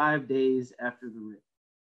than 5 days after the writ.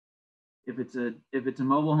 If it's a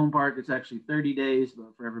mobile home park, it's actually 30 days,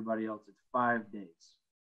 but for everybody else, it's 5 days.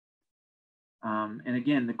 And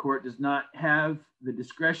again, the court does not have the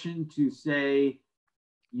discretion to say,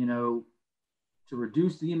 to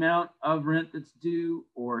reduce the amount of rent that's due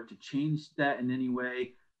or to change that in any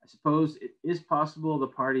way. I suppose it is possible the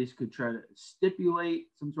parties could try to stipulate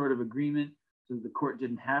some sort of agreement so the court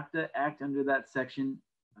didn't have to act under that section.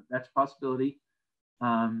 That's a possibility.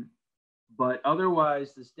 But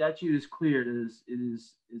otherwise, the statute is clear.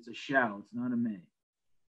 It's a shall, it's not a may.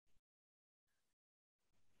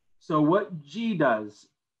 So what G does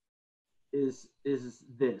is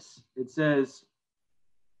this. It says,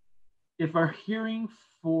 if a hearing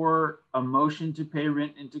for a motion to pay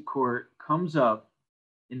rent into court comes up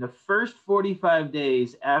in the first 45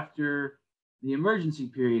 days after the emergency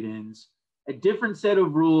period ends, a different set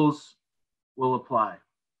of rules will apply.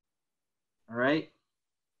 All right.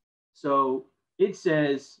 So it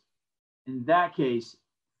says, in that case,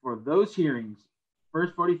 for those hearings,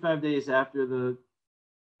 first 45 days after the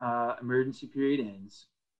emergency period ends,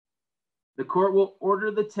 the court will order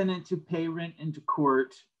the tenant to pay rent into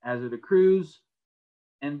court as it accrues,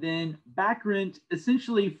 and then back rent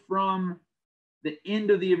essentially from the end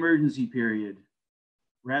of the emergency period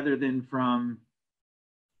rather than from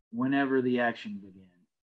whenever the action began,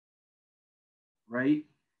 right?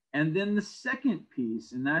 And then the second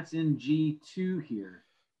piece, and that's in G2 here,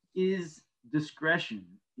 is discretion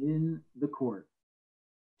in the court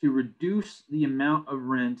to reduce the amount of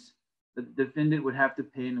rent that the defendant would have to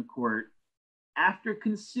pay in the court after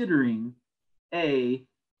considering A,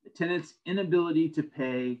 the tenant's inability to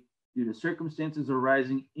pay due to circumstances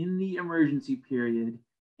arising in the emergency period,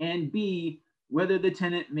 and B, whether the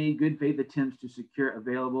tenant made good faith attempts to secure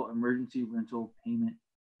available emergency rental payment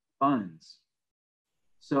funds.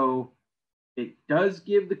 So it does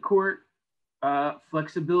give the court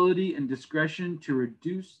flexibility and discretion to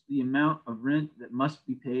reduce the amount of rent that must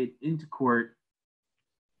be paid into court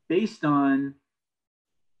based on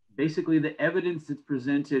basically the evidence that's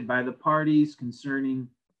presented by the parties concerning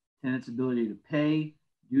tenant's ability to pay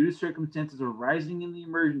due to circumstances arising in the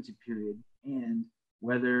emergency period and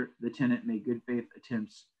whether the tenant made good faith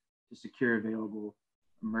attempts to secure available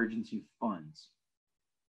emergency funds.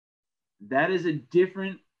 That is a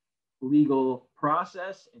different legal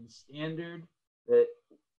process and standard that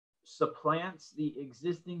supplants the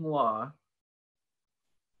existing law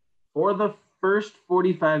for the first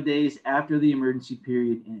 45 days after the emergency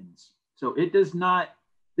period ends. So it does not,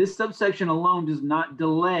 this subsection alone does not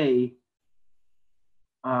delay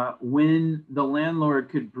when the landlord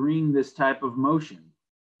could bring this type of motion.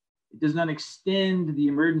 It does not extend the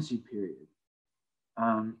emergency period.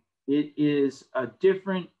 It is a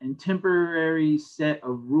different and temporary set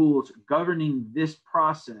of rules governing this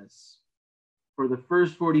process for the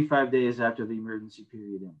first 45 days after the emergency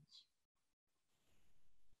period ends.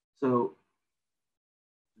 So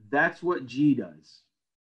that's what G does.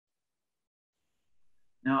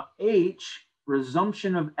 Now H,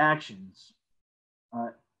 resumption of actions,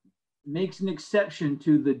 makes an exception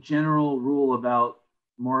to the general rule about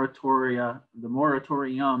moratoria, the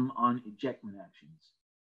moratorium on ejectment actions.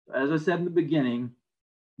 As I said in the beginning,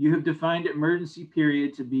 you have defined emergency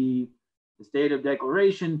period to be the state of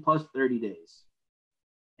declaration plus 30 days.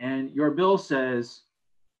 And your bill says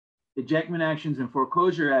ejectment actions and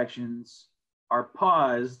foreclosure actions are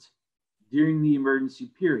paused during the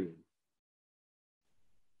emergency period.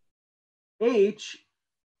 H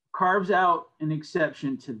carves out an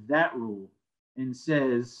exception to that rule and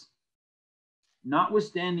says,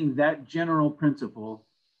 notwithstanding that general principle,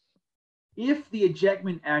 if the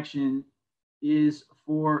ejectment action is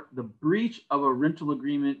for the breach of a rental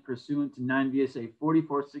agreement pursuant to 9 VSA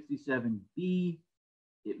 4467B,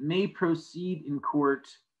 it may proceed in court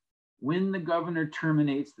when the governor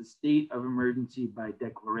terminates the state of emergency by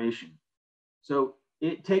declaration. So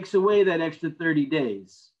it takes away that extra 30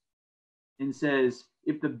 days and says,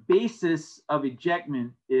 if the basis of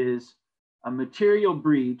ejectment is a material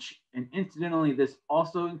breach, and incidentally, this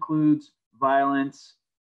also includes violence,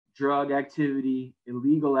 drug activity,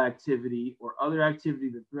 illegal activity, or other activity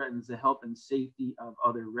that threatens the health and safety of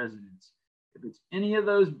other residents. If it's any of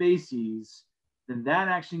those bases, then that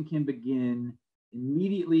action can begin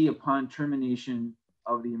immediately upon termination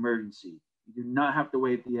of the emergency. You do not have to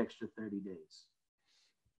wait the extra 30 days.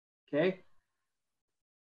 Okay?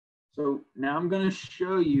 So now I'm going to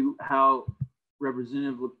show you how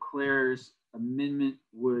Representative Leclerc's amendment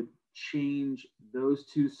would change those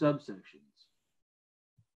two subsections.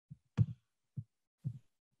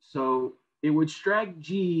 So it would strike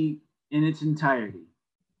G in its entirety,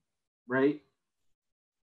 right?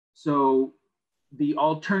 So the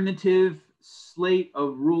alternative slate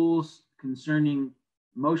of rules concerning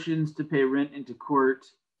motions to pay rent into court,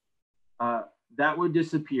 that would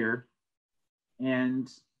disappear,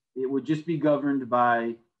 and it would just be governed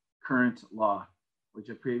by current law, which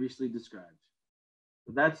I previously described.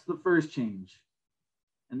 So that's the first change.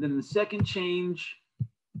 And then the second change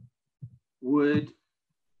would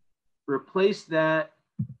replace that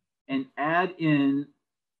and add in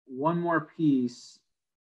one more piece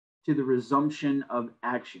to the resumption of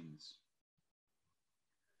actions.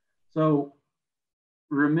 So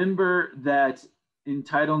remember that in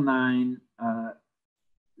Title IX,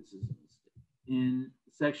 this is in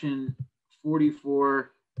section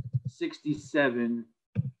 4467,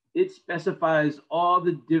 it specifies all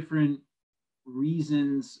the different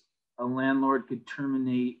reasons a landlord could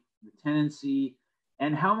terminate the tenancy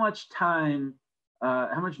and how much time,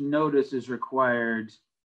 how much notice is required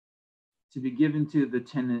to be given to the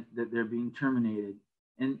tenant that they're being terminated.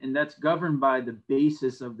 And that's governed by the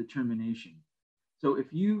basis of the termination. So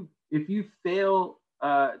if you fail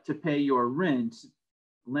to pay your rent,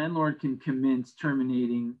 landlord can commence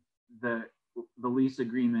terminating the lease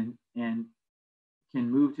agreement and can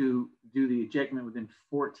move to do the ejectment within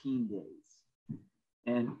 14 days.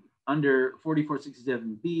 And under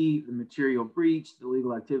 4467B, the material breach, the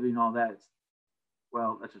legal activity and all that,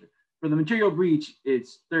 well, that's what for the material breach,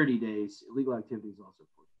 it's 30 days. Illegal activity is also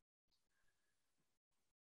 40.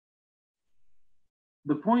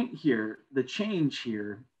 The point here, the change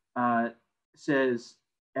here says,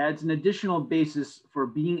 adds an additional basis for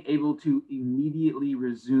being able to immediately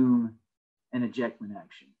resume an ejectment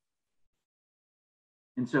action.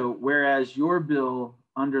 And so whereas your bill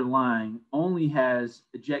underlying only has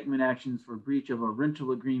ejectment actions for breach of a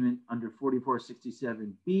rental agreement under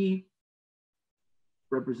 4467B,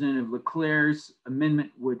 Representative Leclerc's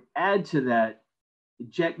amendment would add to that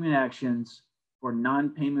ejectment actions for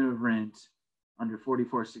non-payment of rent under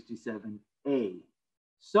 4467A,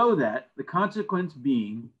 so that the consequence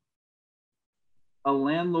being a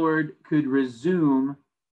landlord could resume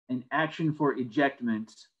an action for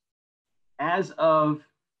ejectment as of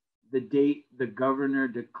the date the governor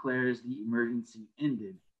declares the emergency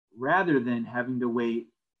ended, rather than having to wait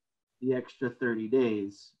the extra 30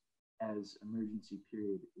 days as emergency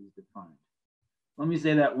period is defined. Let me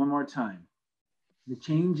say that one more time. The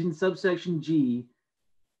change in subsection G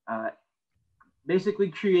basically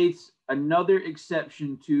creates another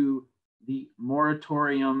exception to the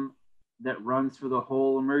moratorium that runs for the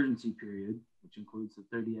whole emergency period, which includes the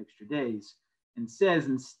 30 extra days, and says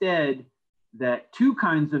instead that two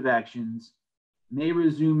kinds of actions may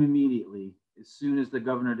resume immediately as soon as the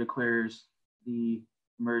governor declares the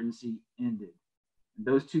emergency ended. And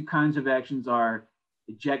those two kinds of actions are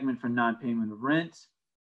ejectment for non-payment of rent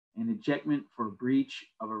and ejectment for breach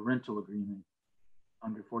of a rental agreement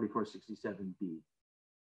under 4467B.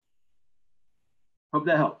 Hope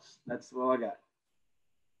that helps. That's all I got.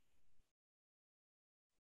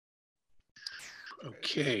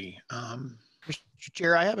 Okay. Mr.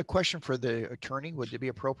 Chair, I have a question for the attorney. Would it be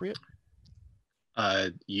appropriate?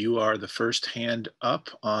 You are the first hand up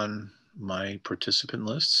on my participant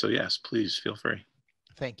list. So yes, please feel free.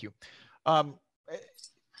 Thank you.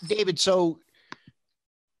 David, so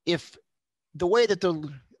if the way that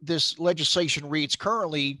this legislation reads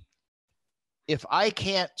currently, if I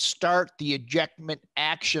can't start the ejectment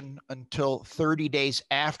action until 30 days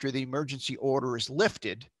after the emergency order is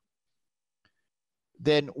lifted,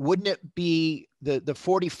 then wouldn't it be the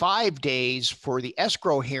 45 days for the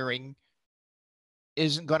escrow hearing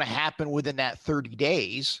isn't going to happen within that 30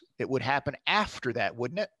 days? It would happen after that,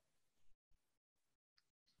 wouldn't it?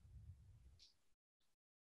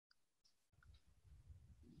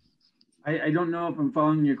 I don't know if I'm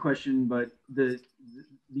following your question, but the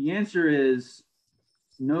answer is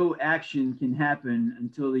no action can happen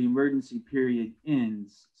until the emergency period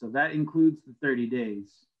ends. So that includes the 30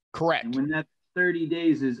 days. Correct. And when that 30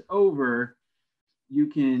 days is over, you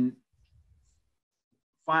can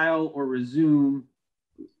file or resume,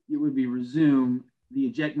 it would be resume the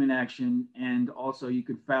ejectment action, and also you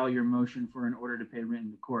could file your motion for an order to pay rent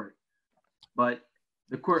in the court. But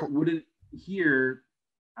the court wouldn't hear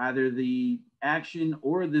either the action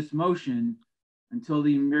or this motion until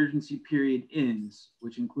the emergency period ends,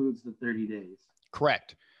 which includes the 30 days.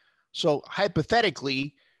 Correct. So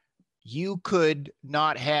hypothetically, you could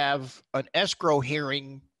not have an escrow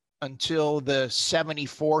hearing until the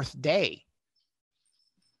 74th day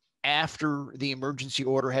after the emergency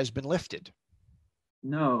order has been lifted.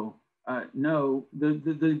 No, no.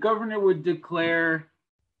 The governor would declare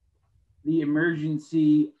the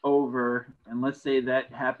emergency over, and let's say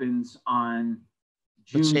that happens on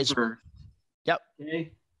June 1st. Yep.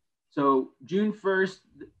 Okay. So June 1st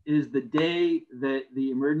is the day that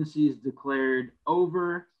the emergency is declared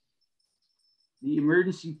over. The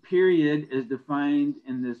emergency period as defined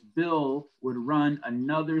in this bill would run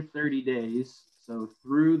another 30 days, so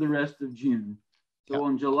through the rest of June. So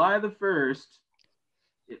on July the 1st,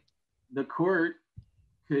 the court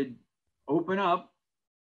could open up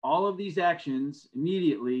all of these actions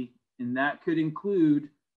immediately, and that could include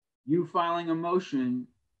you filing a motion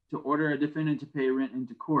to order a defendant to pay rent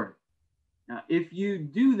into court. Now, if you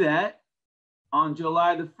do that on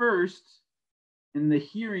July the 1st, and the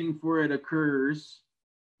hearing for it occurs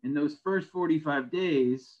in those first 45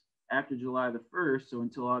 days after July the 1st, so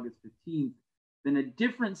until August 15th, then a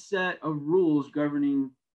different set of rules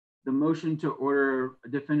governing the motion to order a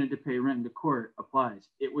defendant to pay rent into court applies.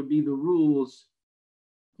 It would be the rules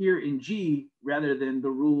here in G rather than the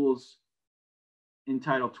rules in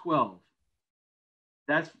Title 12.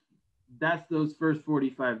 That's those first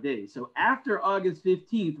 45 days. So after August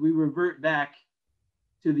 15th, we revert back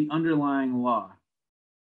to the underlying law.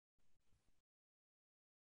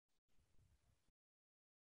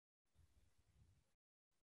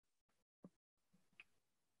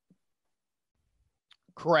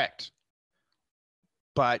 Correct.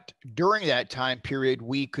 But during that time period,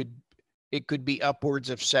 it could be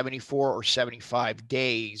upwards of 74 or 75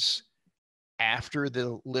 days after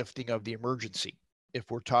the lifting of the emergency,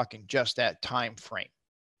 if we're talking just that time frame.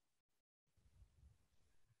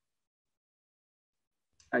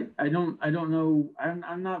 I don't know.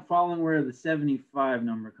 I'm not following where the 75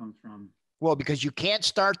 number comes from. Well, because you can't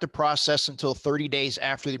start the process until 30 days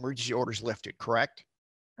after the emergency order is lifted, correct?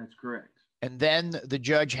 That's correct. And then the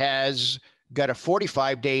judge has got a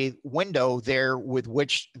 45-day window there with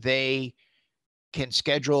which they can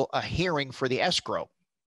schedule a hearing for the escrow.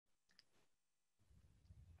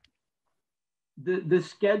 The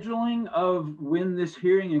scheduling of when this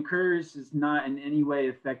hearing occurs is not in any way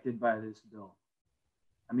affected by this bill.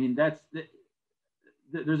 I mean,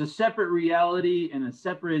 there's a separate reality and a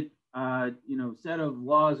separate set of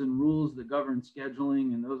laws and rules that govern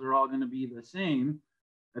scheduling, and those are all going to be the same.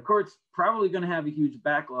 The court's probably going to have a huge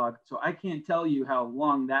backlog, so I can't tell you how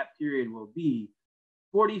long that period will be.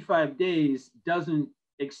 45 days doesn't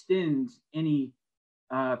extend any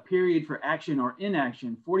period for action or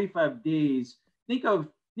inaction. 45 days, think of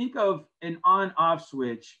an on-off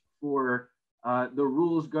switch for the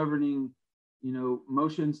rules governing,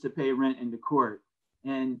 motions to pay rent into court.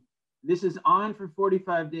 And this is on for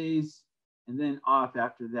 45 days and then off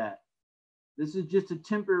after that. This is just a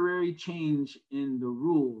temporary change in the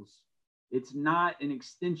rules. It's not an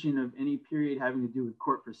extension of any period having to do with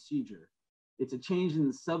court procedure. It's a change in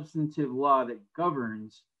the substantive law that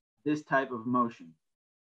governs this type of motion.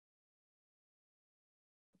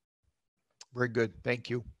 Very good. Thank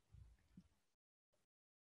you.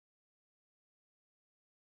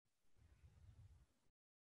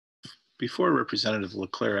 Before Representative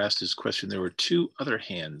LeClaire asked his question, there were two other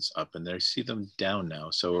hands up and I see them down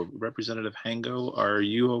now. So Representative Hango, are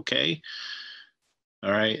you okay?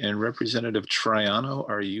 All right, and Representative Triano,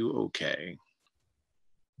 are you okay?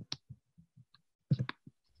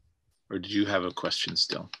 Or did you have a question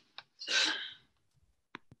still?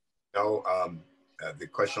 No, the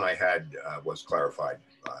question I had was clarified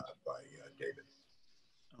by David.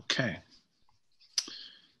 Okay.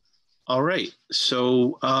 All right,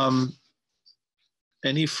 so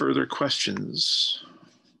any further questions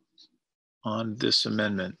on this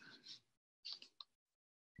amendment?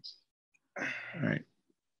 All right.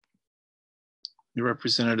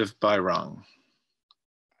 Representative Bayrong.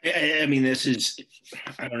 I mean, this is,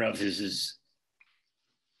 I don't know if this is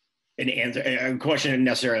an answer, a question that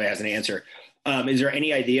necessarily has an answer. Is there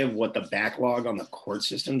any idea of what the backlog on the court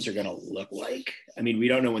systems are going to look like? I mean, we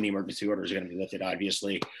don't know when the emergency orders are going to be lifted,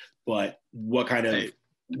 obviously, but what kind of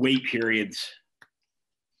wait periods?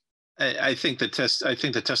 I think the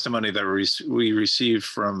testimony that we received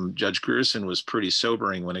from Judge Grierson was pretty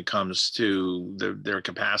sobering when it comes to their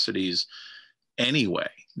capacities anyway,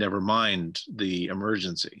 never mind the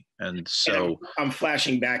emergency. And so I'm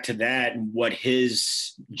flashing back to that and what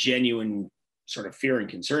his genuine sort of fear and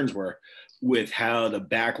concerns were with how the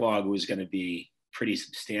backlog was going to be pretty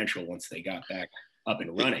substantial once they got back up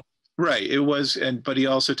and running. Right, it was, but he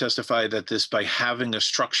also testified that this, by having a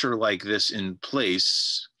structure like this in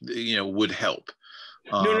place, would help.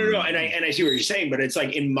 No, and I see what you're saying, but it's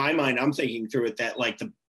like, in my mind, I'm thinking through it that like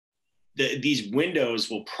these windows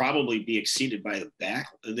will probably be exceeded by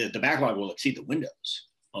the backlog will exceed the windows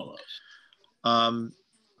almost.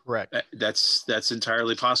 Correct. That's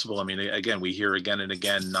entirely possible. I mean, again, we hear again and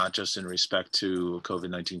again, not just in respect to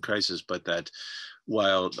COVID-19 crisis, but that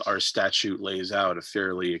while our statute lays out a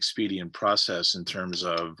fairly expedient process in terms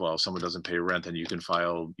of, well, if someone doesn't pay rent, then you can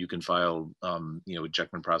file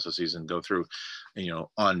ejectment processes and go through,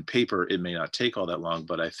 on paper, it may not take all that long,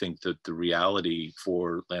 but I think that the reality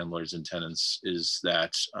for landlords and tenants is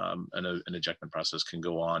that an ejectment process can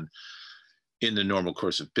go on in the normal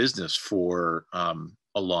course of business for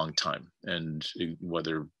a long time, and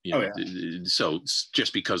whether so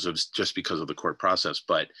just because of the court process,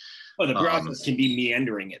 but the process can be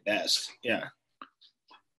meandering at best.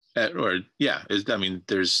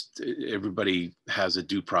 There's everybody has a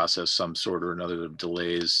due process, some sort or another of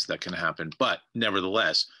delays that can happen, but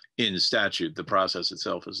nevertheless, in statute, the process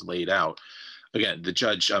itself is laid out. Again, the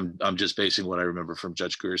judge, I'm just basing what I remember from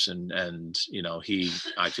Judge Gerson, and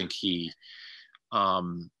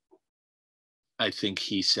I think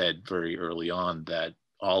he said very early on that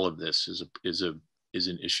all of this is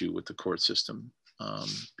an issue with the court system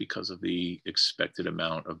because of the expected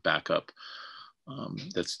amount of backup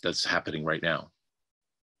that's happening right now.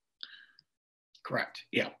 Correct.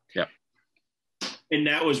 Yeah. And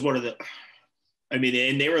that was one of the, and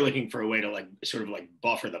they were looking for a way to sort of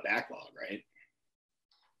buffer the backlog, right?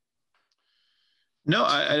 No,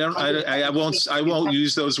 I won't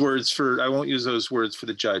use those words for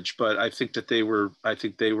the judge, but I think they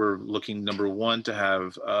were looking, number one, to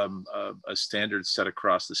have a standard set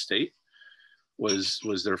across the state was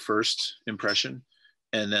their first impression.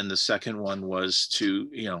 And then the second one was to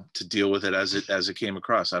deal with it as it came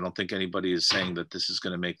across. I don't think anybody is saying that this is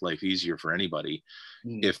going to make life easier for anybody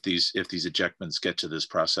if these ejectments get to this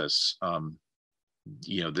process.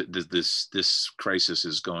 This crisis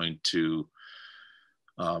is going to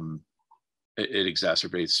it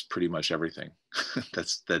exacerbates pretty much everything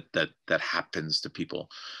that happens to people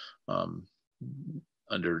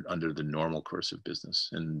under the normal course of business.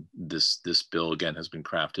 And this bill again has been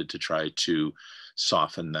crafted to try to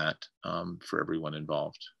soften that for everyone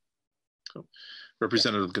involved. So,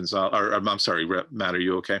 Representative Gonzalez, or I'm sorry, Matt, are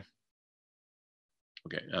you okay?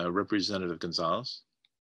 Okay, Representative Gonzalez.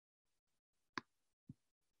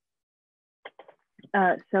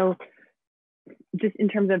 So just in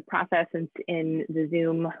terms of process, and in the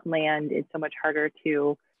Zoom land, it's so much harder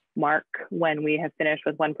to mark when we have finished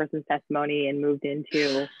with one person's testimony and moved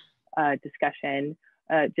into discussion.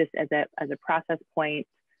 Just as a process point,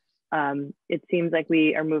 it seems like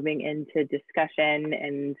we are moving into discussion,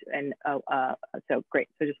 and so great.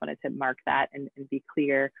 So just wanted to mark that and be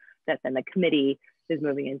clear that then the committee is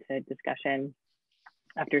moving into discussion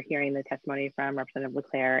after hearing the testimony from Representative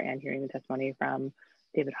LeClaire and hearing the testimony from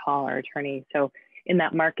David Hall, our attorney. So in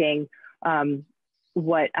that marking,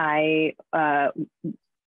 what I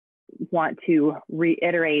want to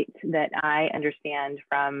reiterate that I understand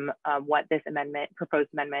from what this proposed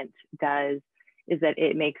amendment does is that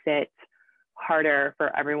it makes it harder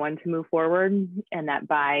for everyone to move forward, and that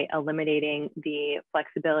by eliminating the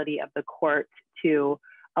flexibility of the court to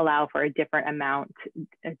allow for a different amount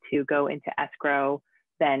to go into escrow,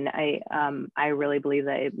 then I really believe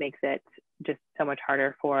that it makes it just so much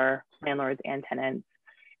harder for landlords and tenants.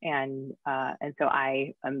 And so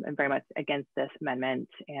I am very much against this amendment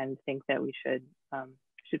and think that we should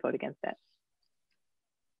vote against it.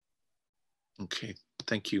 Okay,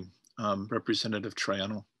 thank you. Representative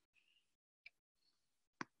Troiano.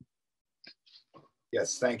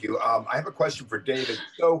 Yes, thank you. I have a question for David.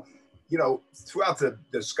 So, throughout the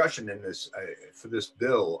discussion in this for this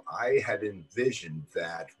bill, I had envisioned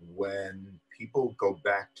that when people go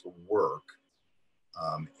back to work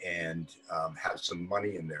and have some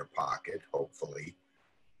money in their pocket, hopefully,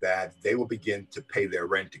 that they will begin to pay their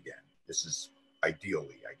rent again. This is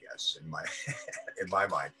ideally, I guess, in my in my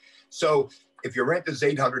mind. So if your rent is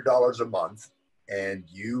 $800 a month and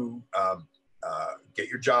you get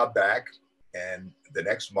your job back, and the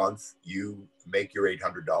next month you make your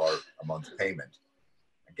 $800 a month payment,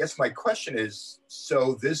 I guess my question is,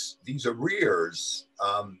 so these arrears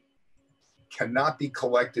cannot be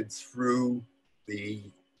collected through the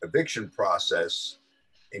eviction process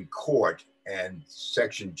in court, and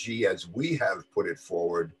Section G, as we have put it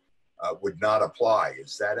forward, would not apply.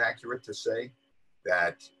 Is that accurate to say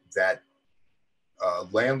that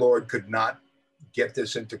landlord could not get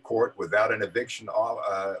this into court without an eviction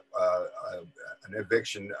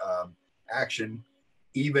action,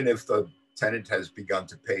 even if the tenant has begun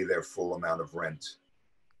to pay their full amount of rent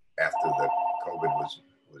after the COVID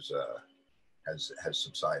has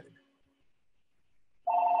subsided?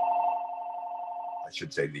 I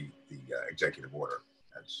should say the executive order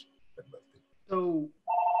has been lifted. So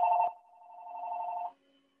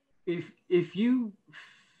if you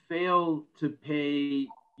fail to pay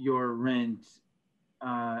your rent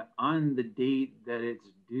on the date that it's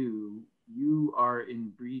due, you are in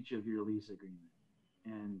breach of your lease agreement.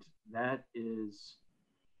 And that is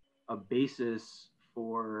a basis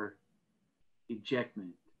for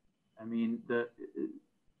ejectment. I mean,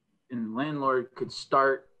 and landlord could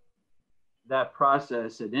start that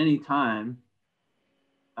process at any time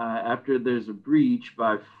after there's a breach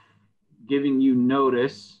by giving you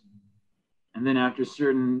notice, and then after a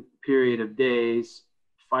certain period of days,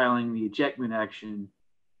 filing the ejectment action.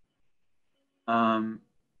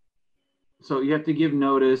 So you have to give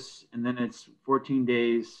notice, and then it's 14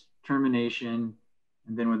 days termination,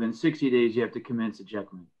 and then within 60 days you have to commence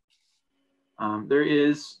ejectment. There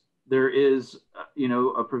is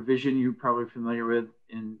a provision you're probably familiar with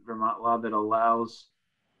in Vermont law that allows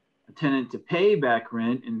a tenant to pay back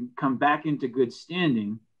rent and come back into good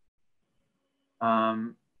standing.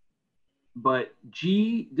 But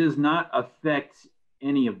G does not affect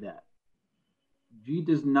any of that. G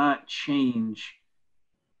does not change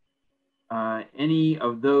any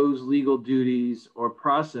of those legal duties or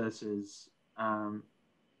processes.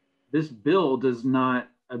 This bill does not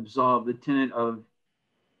absolve the tenant of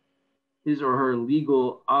his or her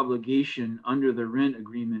legal obligation under the rent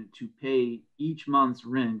agreement to pay each month's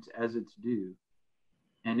rent as it's due.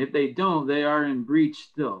 And if they don't, they are in breach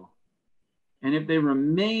still. And if they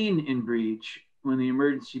remain in breach when the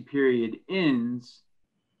emergency period ends,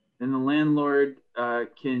 then the landlord the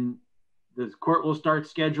court will start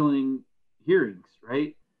scheduling hearings,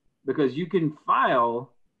 right? Because you can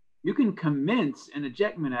commence an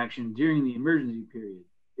ejectment action during the emergency period.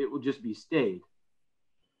 It will just be stayed.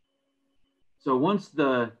 So once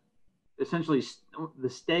essentially the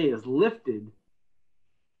stay is lifted,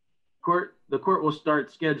 the court will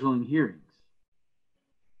start scheduling hearings.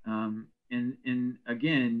 And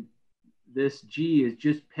again, this G is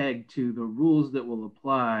just pegged to the rules that will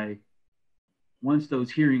apply once those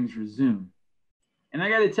hearings resume. And I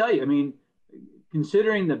got to tell you, I mean,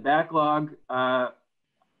 considering the backlog, I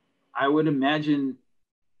would imagine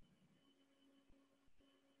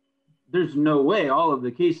there's no way all of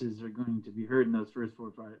the cases are going to be heard in those first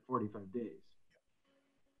 45 days.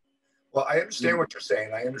 Well, I understand what you're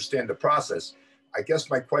saying. I understand the process. I guess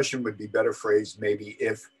my question would be better phrased maybe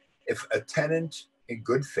if a tenant in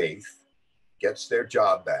good faith gets their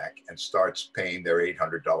job back and starts paying their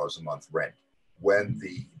 $800 a month rent when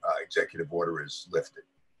the executive order is lifted.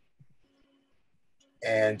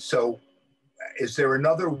 And so is there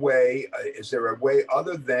another way, is there a way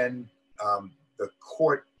other than the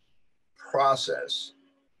court process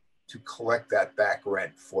to collect that back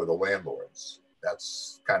rent for the landlords?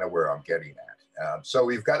 That's kind of where I'm getting at. So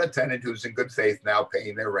we've got a tenant who's in good faith now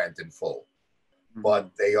paying their rent in full, but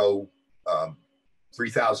they owe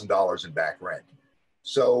 $3,000 in back rent.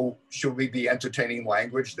 So should we be entertaining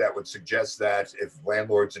language that would suggest that if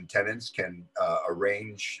landlords and tenants can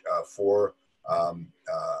arrange for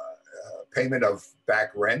payment of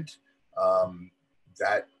back rent,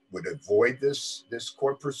 that would avoid this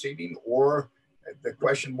court proceeding? Or the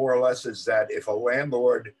question more or less is that if a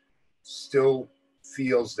landlord still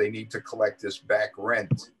feels they need to collect this back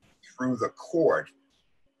rent through the court,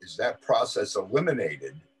 is that process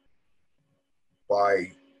eliminated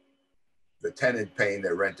by the tenant paying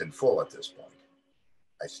their rent in full at this point?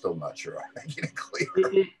 I'm still not sure I'm making it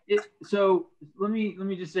clear. So let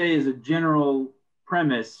me just say, as a general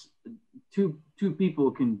premise, two people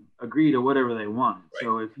can agree to whatever they want. Right.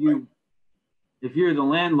 So if you're the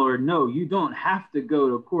landlord, no, you don't have to go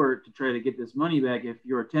to court to try to get this money back. If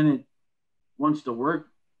your tenant wants to work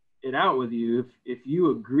it out with you, if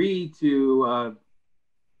you agree to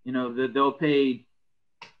that they'll pay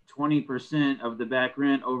 20% of the back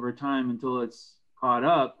rent over time until it's caught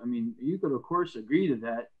up, I mean, you could of course agree to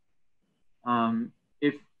that.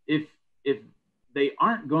 If they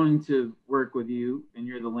aren't going to work with you and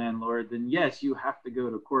you're the landlord, then yes, you have to go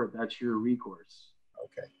to court. That's your recourse.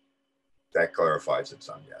 Okay, that clarifies it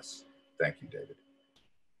some. Yes, thank you, David.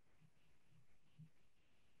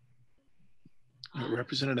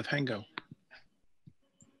 Representative Hengo.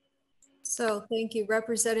 So thank you.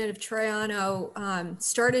 Representative Troiano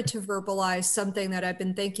started to verbalize something that I've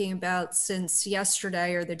been thinking about since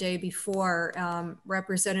yesterday or the day before.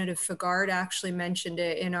 Representative Fagard actually mentioned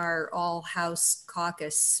it in our all-house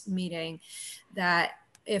caucus meeting, that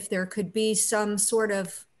if there could be some sort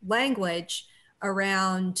of language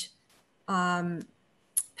around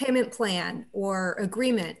payment plan or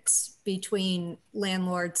agreements between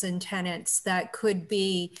landlords and tenants that could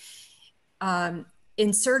be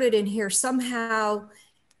inserted in here somehow,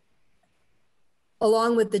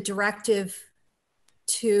 along with the directive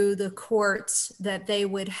to the courts that they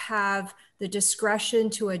would have the discretion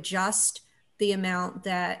to adjust the amount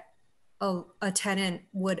that a tenant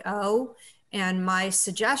would owe. And my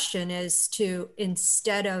suggestion is to,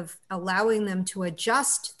 instead of allowing them to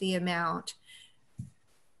adjust the amount,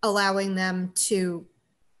 allowing them to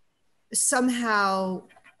somehow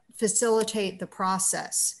facilitate the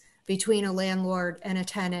process between a landlord and a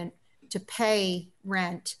tenant to pay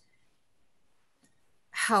rent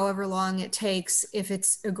however long it takes if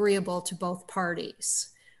it's agreeable to both parties.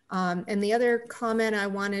 And the other comment I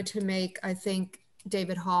wanted to make, I think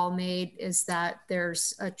David Hall made, is that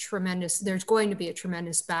there's going to be a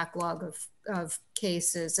tremendous backlog of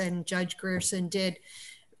cases. And Judge Grierson did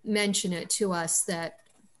mention it to us that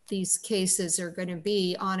these cases are going to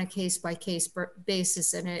be on a case-by-case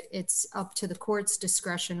basis, and it's up to the court's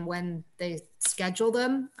discretion when they schedule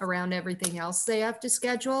them around everything else they have to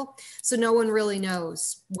schedule. So no one really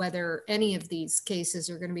knows whether any of these cases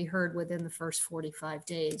are going to be heard within the first 45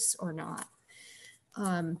 days or not.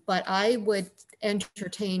 But I would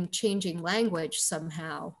entertain changing language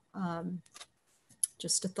somehow.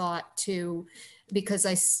 Just a thought to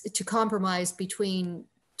compromise between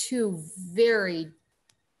two very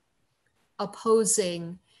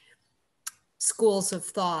opposing schools of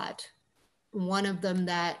thought. One of them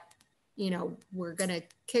that, we're going to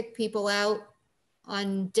kick people out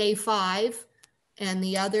on day 5, and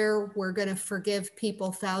the other, we're going to forgive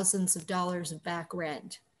people thousands of dollars of back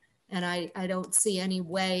rent. And I don't see any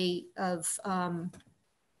way of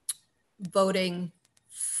voting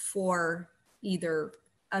for either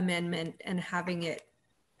amendment and having it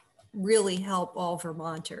really help all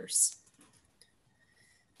Vermonters.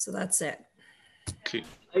 So that's it. Okay.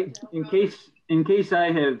 In case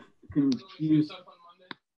I have confused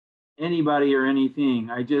anybody or anything,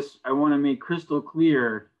 I want to make crystal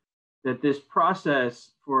clear that this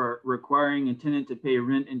process for requiring a tenant to pay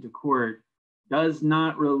rent into court does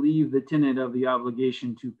not relieve the tenant of the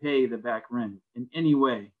obligation to pay the back rent in any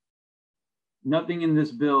way. Nothing in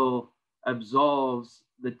this bill absolves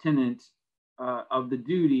the tenant of the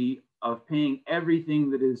duty of paying everything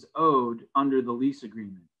that is owed under the lease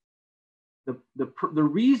agreement. The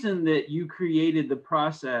reason that you created the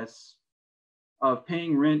process of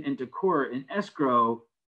paying rent into court in escrow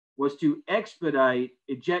was to expedite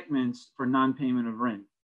ejectments for non-payment of rent.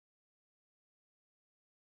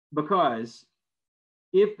 Because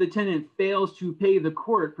if the tenant fails to pay the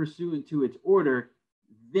court pursuant to its order,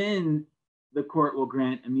 then the court will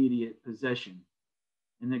grant immediate possession.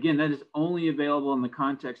 And again, that is only available in the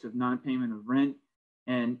context of non-payment of rent.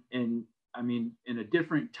 And I mean, in a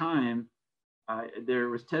different time, there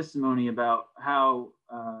was testimony about how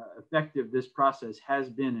effective this process has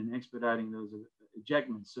been in expediting those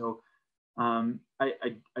ejectments. So I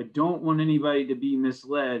don't want anybody to be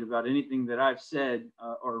misled about anything that I've said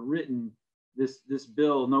or written. This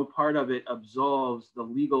bill, no part of it absolves the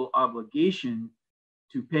legal obligation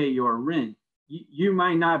to pay your rent. You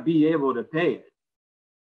might not be able to pay it.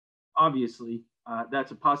 Obviously,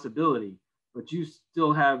 that's a possibility, but you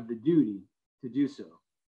still have the duty to do so.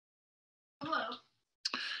 Hello.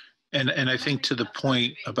 And I think to the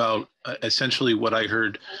point about essentially what I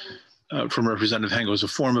heard from Representative Hengo was a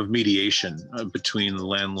form of mediation between the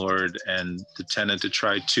landlord and the tenant to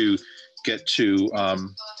try to get to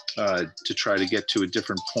a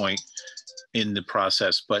different point in the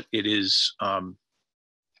process. But it is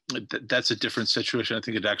that's a different situation. I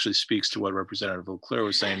think it actually speaks to what Representative Leclerc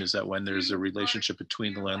was saying, is that when there's a relationship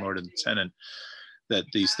between the landlord and the tenant, that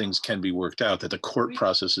these things can be worked out, that the court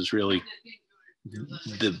process is really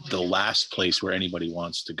the last place where anybody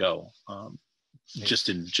wants to go, just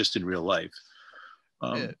in real life.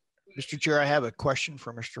 Mr. Chair, I have a question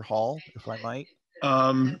for Mr. Hall, if I might.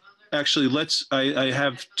 Actually, I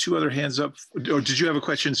have two other hands up. Or did you have a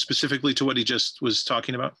question specifically to what he just was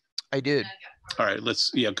talking about? I did. All right,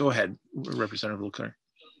 go ahead, Representative Leclerc.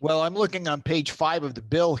 Well, I'm looking on page 5 of the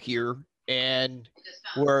bill here, and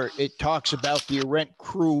where it talks about the rent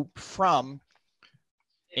accrue from,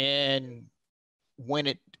 and when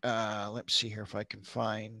it, let's see here if I can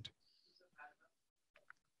find,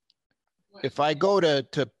 if I go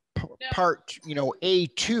to part,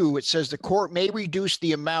 A2, it says the court may reduce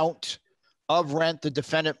the amount of rent the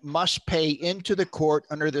defendant must pay into the court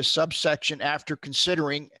under the subsection after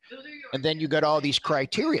considering, and then you got all these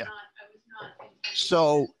criteria.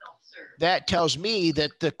 So that tells me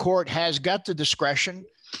that the court has got the discretion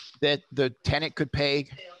that the tenant could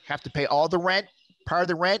have to pay all the rent, part of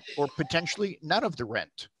the rent, or potentially none of the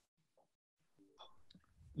rent.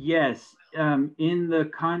 Yes, in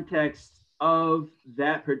the context of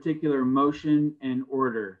that particular motion and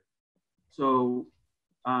order. So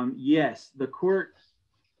yes, the court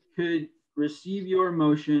could receive your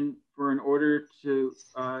motion for an order to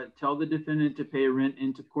tell the defendant to pay rent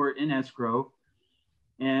into court in escrow.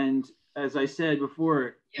 And as I said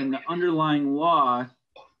before, in the underlying law,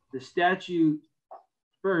 the statute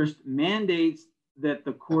first mandates that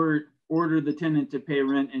the court order the tenant to pay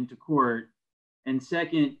rent into court. And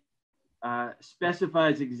second,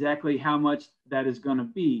 specifies exactly how much that is going to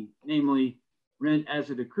be, namely rent as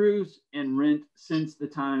it accrues and rent since the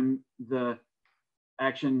time the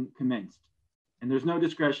action commenced. And there's no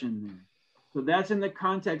discretion there. So that's in the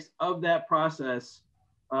context of that process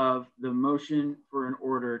of the motion for an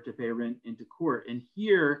order to pay rent into court. And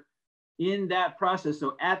here in that process,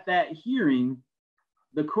 so at that hearing,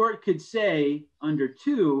 the court could say under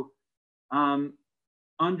 2,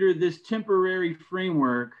 under this temporary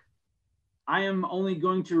framework, I am only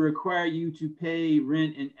going to require you to pay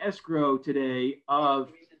rent in escrow today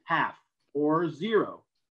of half or 0.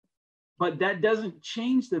 But that doesn't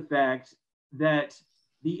change the fact that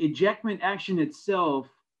the ejectment action itself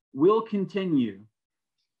will continue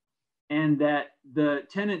and that the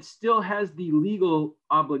tenant still has the legal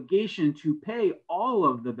obligation to pay all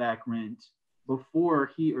of the back rent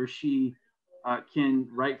before he or she can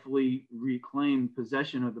rightfully reclaim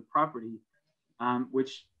possession of the property,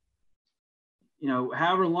 which, you know,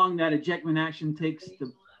 however long that ejectment action takes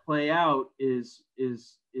to play out is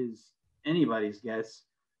anybody's guess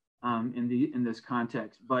in this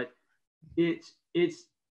context. But it's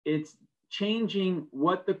changing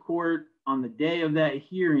what the court on the day of that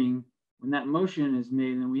hearing, when that motion is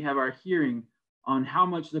made and we have our hearing on how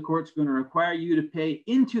much the court's going to require you to pay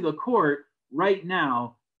into the court right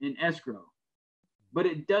now in escrow. But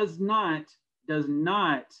it does not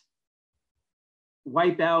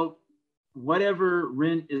wipe out whatever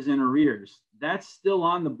rent is in arrears. That's still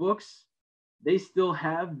on the books. They still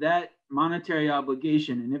have that monetary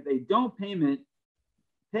obligation. And if they don't pay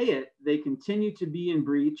it, they continue to be in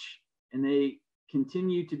breach and they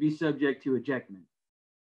continue to be subject to ejectment.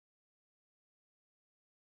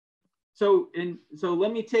 So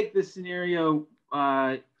let me take this scenario,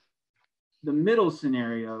 the middle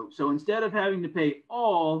scenario. So instead of having to pay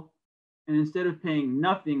all, and instead of paying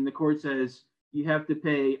nothing, the court says you have to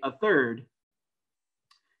pay a third.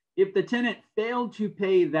 If the tenant failed to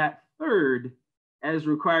pay that third as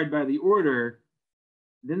required by the order,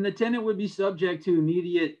 then the tenant would be subject to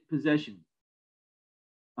immediate possession.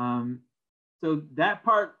 So that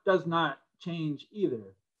part does not change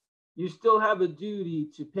either. You still have a duty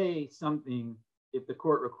to pay something if the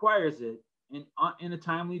court requires it in a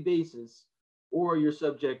timely basis, or you're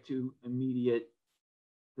subject to immediate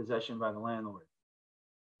possession by the landlord.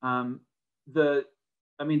 The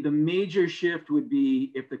major shift would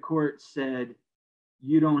be if the court said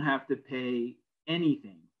you don't have to pay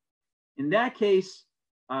anything. In that case,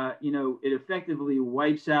 it effectively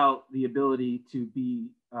wipes out the ability to be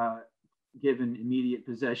given immediate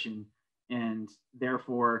possession, and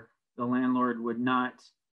therefore the landlord would not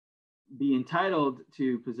be entitled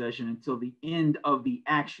to possession until the end of the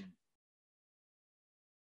action.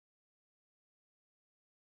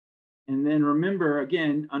 And then remember,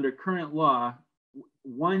 again, under current law,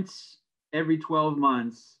 once every 12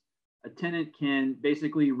 months, a tenant can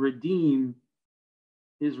basically redeem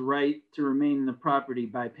his right to remain in the property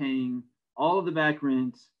by paying all of the back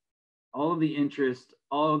rent, all of the interest,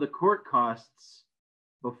 all of the court costs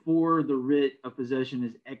before the writ of possession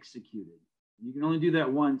is executed. You can only do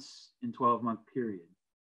that once in 12-month period.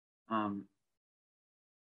 I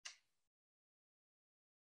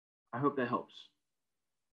hope that helps.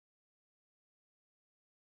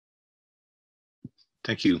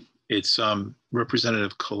 Thank you. It's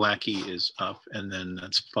Representative Kalaki is up, and then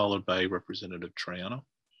that's followed by Representative Troiano.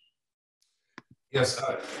 Yes,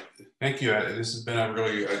 thank you. This has been a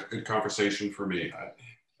really good conversation for me.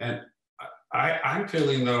 And I'm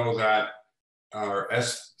feeling, though, that our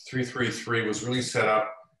S.333 was really set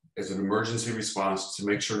up as an emergency response to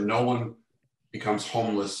make sure no one becomes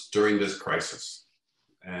homeless during this crisis.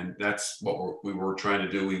 And that's what we were trying to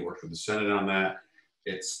do. We worked with the Senate on that.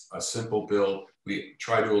 It's a simple bill. We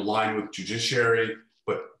try to align with judiciary,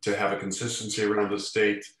 but to have a consistency around the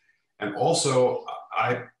state. And also,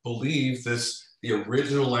 I believe the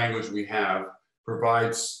original language we have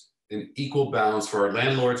provides an equal balance for our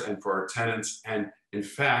landlords and for our tenants. And in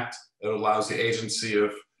fact, it allows the Agency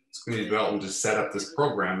of Community Development to set up this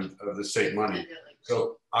program of the state money.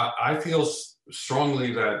 So I feel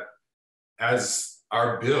strongly that as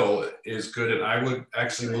our bill is good, and I would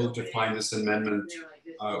actually move to find this amendment,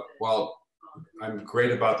 while I'm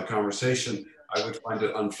great about the conversation, I would find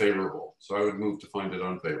it unfavorable. So I would move to find it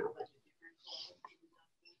unfavorable.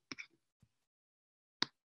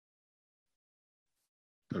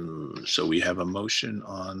 So we have a motion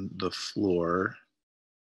on the floor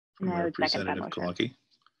from Representative Kalaki,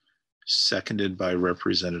 seconded by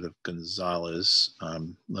Representative Gonzalez.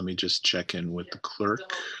 Let me just check in with the clerk.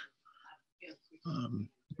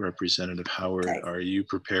 Representative Howard, Okay. are you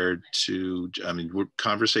prepared to, I mean,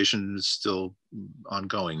 conversation is still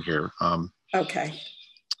ongoing here. Okay.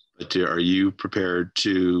 But are you prepared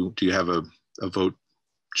to, do you have a vote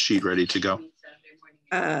sheet ready to go?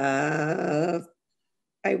 I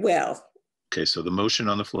will. Okay, so the motion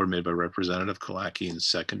on the floor made by Representative Kalaki and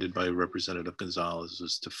seconded by Representative Gonzalez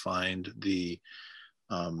is to find the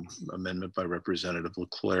amendment by Representative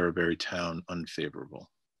Leclerc, Berrytown,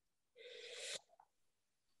 unfavorable.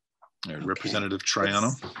 All right, okay. Representative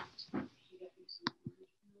Triano.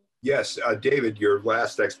 Yes, David, your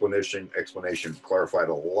last explanation clarified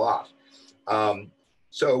a lot.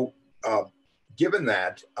 Given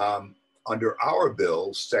that, under our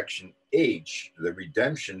bill, Section H, the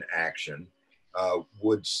redemption action,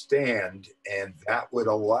 would stand, and that would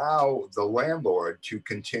allow the landlord to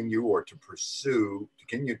continue or to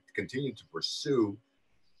continue to pursue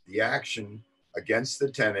the action against the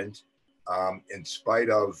tenant in spite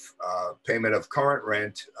of payment of current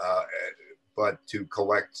rent, but to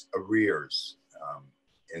collect arrears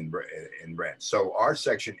in rent. So our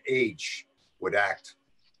Section H would act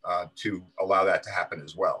to allow that to happen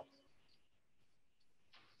as well.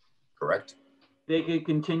 Correct? They could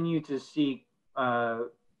continue to seek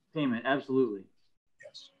payment, absolutely.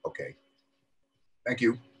 Yes, okay. Thank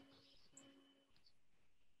you.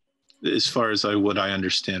 As far as what I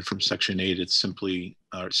understand from Section 8, it's simply,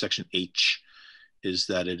 Section H is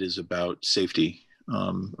that it is about safety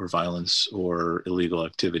or violence or illegal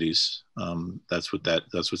activities. That's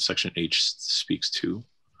what Section H speaks to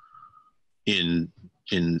in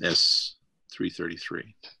S.333.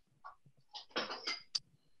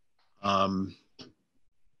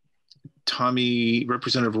 Tommy,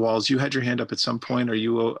 Representative Walls, you had your hand up at some point. Are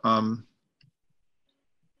you,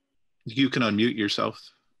 you can unmute yourself.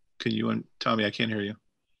 Can you, Tommy, I can't hear you.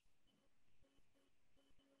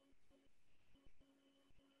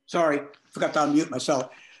 Sorry, forgot to unmute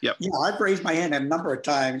myself. Yep. Yeah, I've raised my hand a number of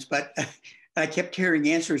times, but I kept hearing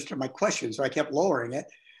answers to my questions, so I kept lowering it.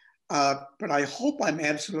 But I hope I'm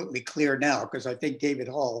absolutely clear now, because I think David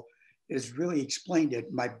Hall has really explained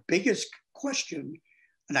it. My biggest question,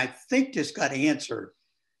 and I think this got answered,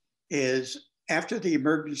 is after the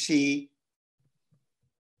emergency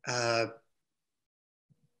has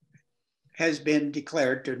been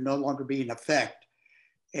declared to no longer be in effect,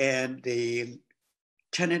 and the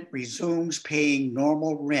tenant resumes paying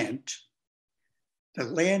normal rent, the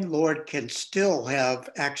landlord can still have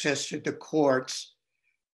access to the courts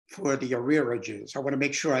for the arrearages. I want to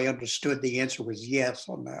make sure I understood the answer was yes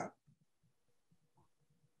on that.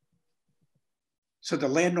 So the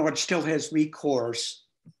landlord still has recourse.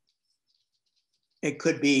 It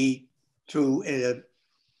could be through an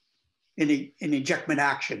ejectment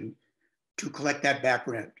action to collect that back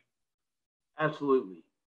rent. Absolutely.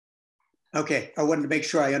 Okay, I wanted to make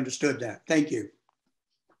sure I understood that. Thank you.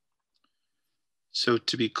 So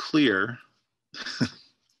to be clear,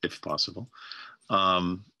 if possible,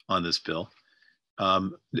 on this bill,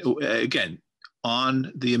 again,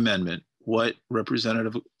 on the amendment, what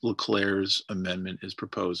Representative Leclerc's amendment is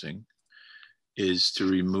proposing is to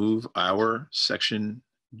remove our Section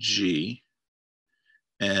G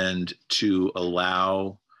and to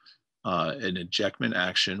allow an ejectment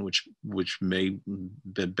action, which may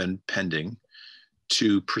have been pending,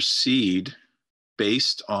 to proceed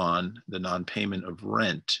based on the non-payment of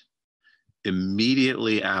rent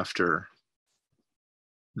immediately after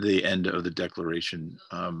the end of the declaration,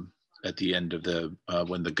 at the end of the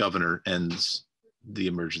when the governor ends the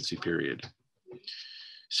emergency period.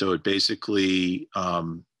 So it basically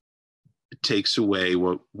it takes away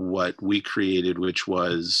what we created, which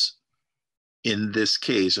was, in this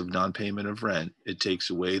case of non-payment of rent, it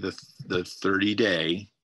takes away the 30-day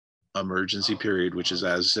emergency period, which is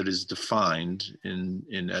as it is defined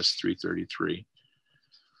in S.333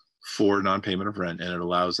 for non-payment of rent, and it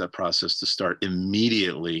allows that process to start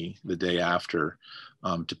immediately the day after,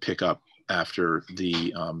 to pick up after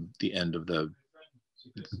the end of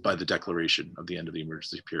by the declaration of the end of the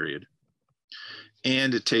emergency period.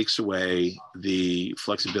 And it takes away the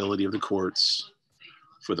flexibility of the courts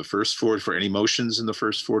for the first for any motions in the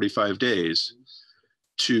first 45 days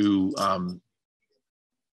to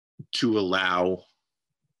allow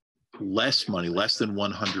less money, less than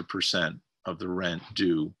 100% of the rent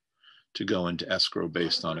due, to go into escrow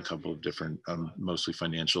based on a couple of different, mostly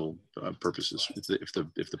financial purposes,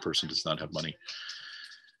 if the person does not have money.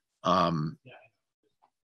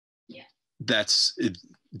 That's it.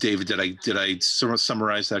 David, did I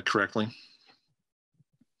summarize that correctly?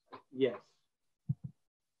 Yes.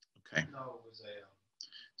 Okay.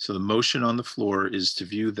 So the motion on the floor is to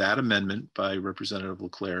view that amendment by Representative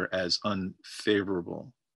Leclerc as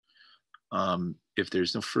unfavorable. if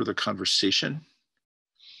there's no further conversation,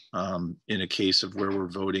 in a case of where we're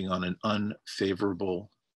voting on an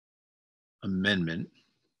unfavorable amendment,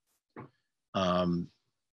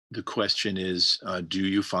 the question is, do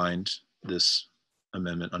you find this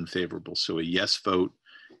amendment unfavorable? So a yes vote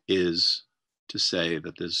is to say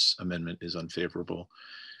that this amendment is unfavorable,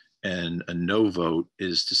 and a no vote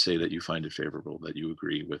is to say that you find it favorable, that you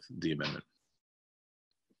agree with the amendment.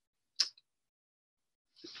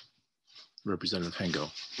 Representative Hengo.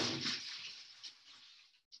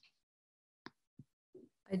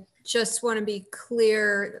 I just want to be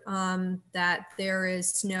clear that there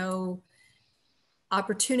is no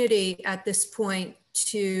opportunity at this point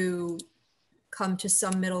to come to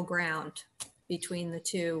some middle ground between the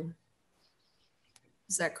two.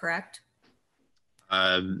 Is that correct?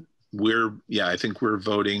 I think we're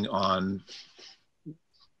voting on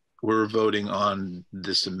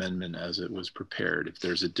this amendment as it was prepared. If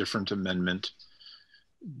there's a different amendment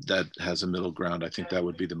that has a middle ground, I think that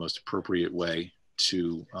would be the most appropriate way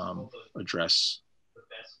to address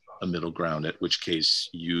a middle ground, at which case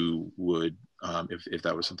you would, if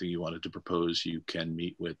that was something you wanted to propose, you can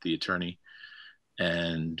meet with the attorney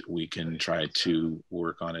and we can try to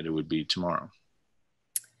work on it. It would be tomorrow.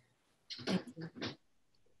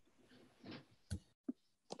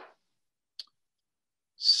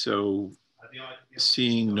 So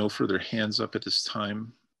seeing no further hands up at this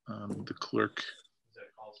time, the clerk,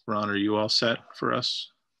 Ron, are you all set for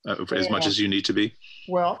us? As much as you need to be?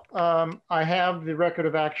 Well, I have the record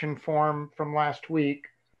of action form from last week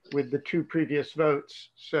with the 2 previous votes.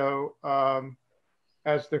 So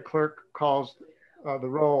as the clerk calls the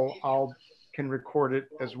roll, can record it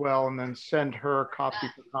as well and then send her a copy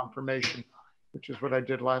for confirmation, which is what I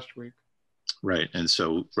did last week. Right. And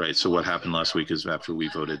so, so what happened last week is after we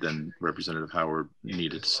voted, then Representative Howard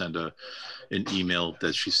needed to send an email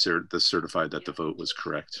that she certified that the vote was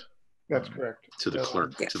correct. That's correct. To the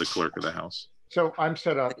clerk, to the clerk of the House. So I'm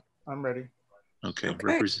set up. I'm ready. Okay.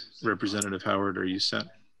 Representative Howard, are you set?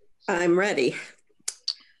 I'm ready.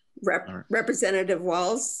 Right. Representative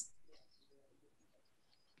Walls,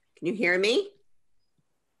 can you hear me?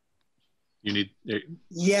 You need.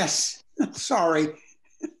 Yes. Sorry.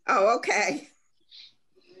 Oh, okay.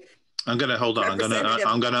 I'm gonna hold on.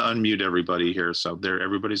 I'm gonna unmute everybody here. So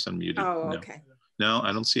everybody's unmuted. Oh, okay. No,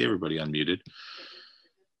 I don't see everybody unmuted.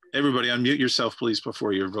 Everybody unmute yourself, please,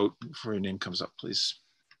 before your name comes up, please.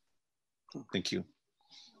 Thank you.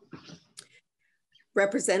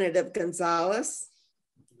 Representative Gonzalez.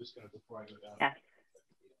 Yes.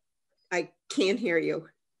 I can't hear you.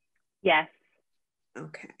 Yes.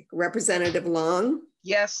 Okay. Representative Long.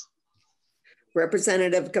 Yes.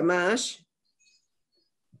 Representative Gamache.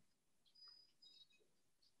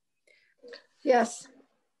 Yes.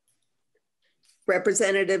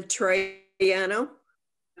 Representative Troiano.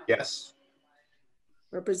 Yes.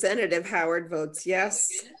 Representative Howard votes yes.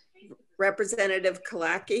 Representative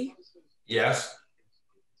Kalaki. Yes.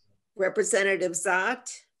 Representative Zott.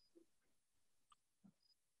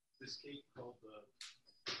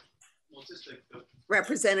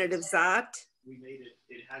 Representative Zott. We made it.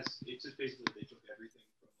 It's just basically they took everything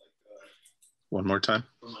from like. One more time.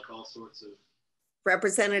 From like all sorts of.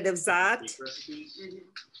 Representative Zott. Recipes,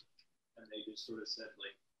 and they just sort of said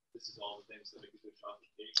like, this is all the things that make a good chocolate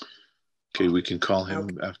cake. Okay, we can call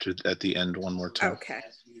him at the end one more time. Okay.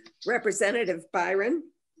 Representative Byron.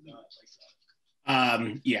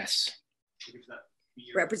 Yes.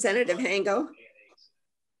 Representative Hango.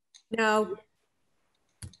 No.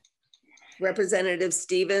 Representative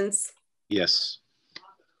Stevens. Yes.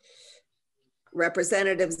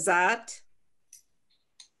 Representative Zott.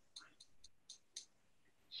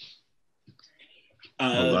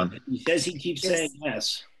 Hold on. He says he keeps saying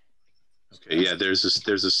yes. Okay, yeah, there's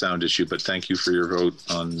a sound issue, but thank you for your vote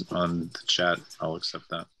on the chat. I'll accept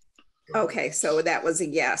that. Okay, so that was a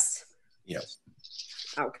yes. Yes.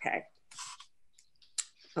 Okay.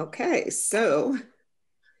 Okay, so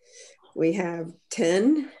we have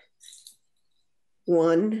 10,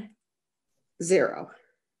 1, 0.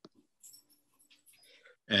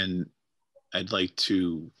 And I'd like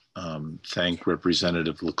to thank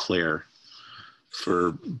Representative LeClaire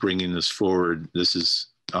for bringing this forward. This is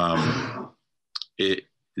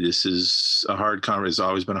this is a hard conversation. It's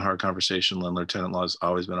always been a hard conversation. Landlord-tenant law has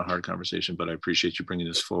always been a hard conversation, but I appreciate you bringing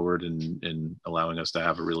this forward and allowing us to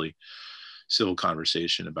have a really civil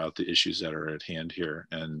conversation about the issues that are at hand here.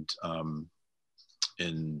 And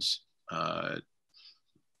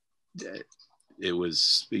it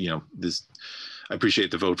was, I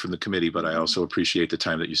appreciate the vote from the committee, but I also appreciate the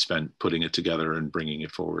time that you spent putting it together and bringing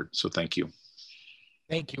it forward. So thank you.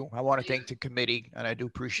 Thank you. I want to thank the committee, and I do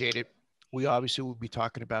appreciate it. we obviously will be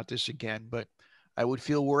talking about this again, but I would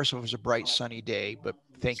feel worse if it was a bright sunny day, but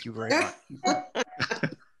thank you very much.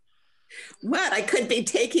 What? I could be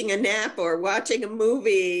taking a nap or watching a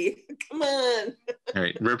movie. Come on. All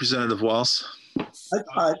right, Representative Walsh. And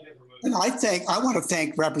I want to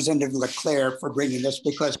thank Representative Leclerc for bringing this,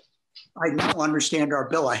 because I now understand our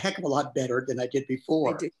bill a heck of a lot better than I did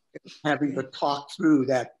before, having to talk through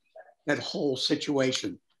that whole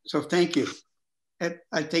situation. So thank you.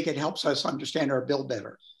 I think it helps us understand our bill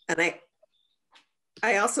better. And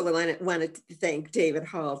I also wanted to thank David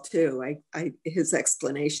Hall too. His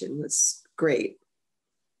explanation was great.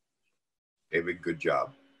 David, good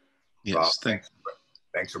job. Yes, Rob,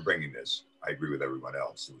 thanks for bringing this. I agree with everyone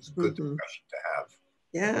else. It was a good discussion to have.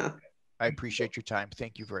 Yeah. I appreciate your time.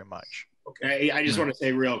 Thank you very much. Okay. I just want to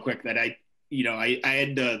say real quick that I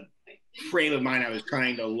had the frame of mind. I was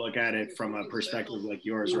trying to look at it from a perspective like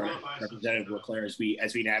yours, right, Representative Leclerc, as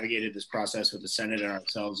we navigated this process with the Senate and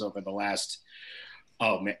ourselves over the last,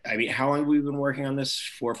 how long have we been working on this?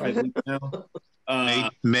 4 or 5 weeks now?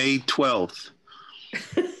 May 12th.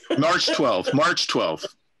 March 12th. March 12th.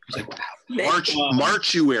 Like, wow.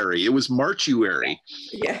 Marchuary. It was Marchuary.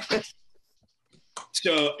 Yeah.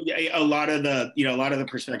 So a lot of the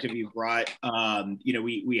perspective you brought,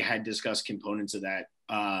 we had discussed components of that.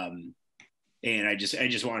 And I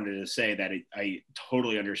just wanted to say that I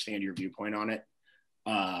totally understand your viewpoint on it.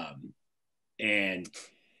 And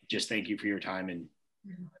just thank you for your time and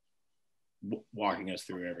walking us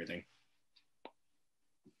through everything.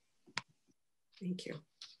 Thank you.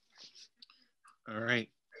 All right.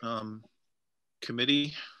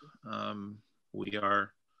 Committee, we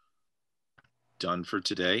are done for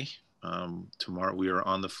today. Tomorrow we are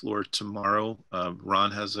on the floor tomorrow.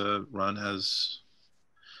 Ron has a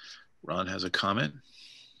comment.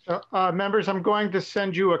 So, members, I'm going to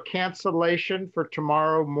send you a cancellation for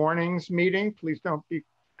tomorrow morning's meeting. Please don't be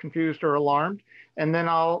confused or alarmed. And then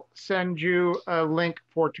I'll send you a link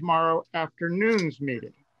for tomorrow afternoon's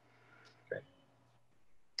meeting.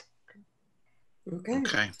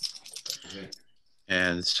 Okay.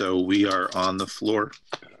 And so we are on the floor,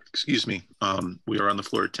 excuse me, we are on the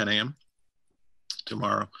floor at 10 a.m.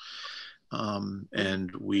 tomorrow.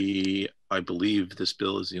 And I believe this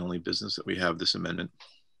bill is the only business that we have, this amendment.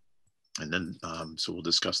 And then, so we'll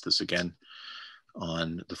discuss this again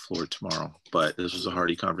on the floor tomorrow. But this was a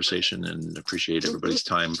hearty conversation, and appreciate everybody's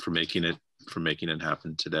time for making it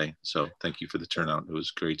happen today. So thank you for the turnout. It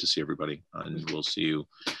was great to see everybody, and we'll see you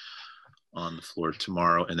on the floor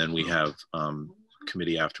tomorrow. And then we have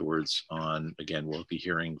committee afterwards on, again, we'll be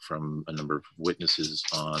hearing from a number of witnesses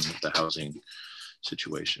on the housing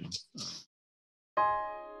situation.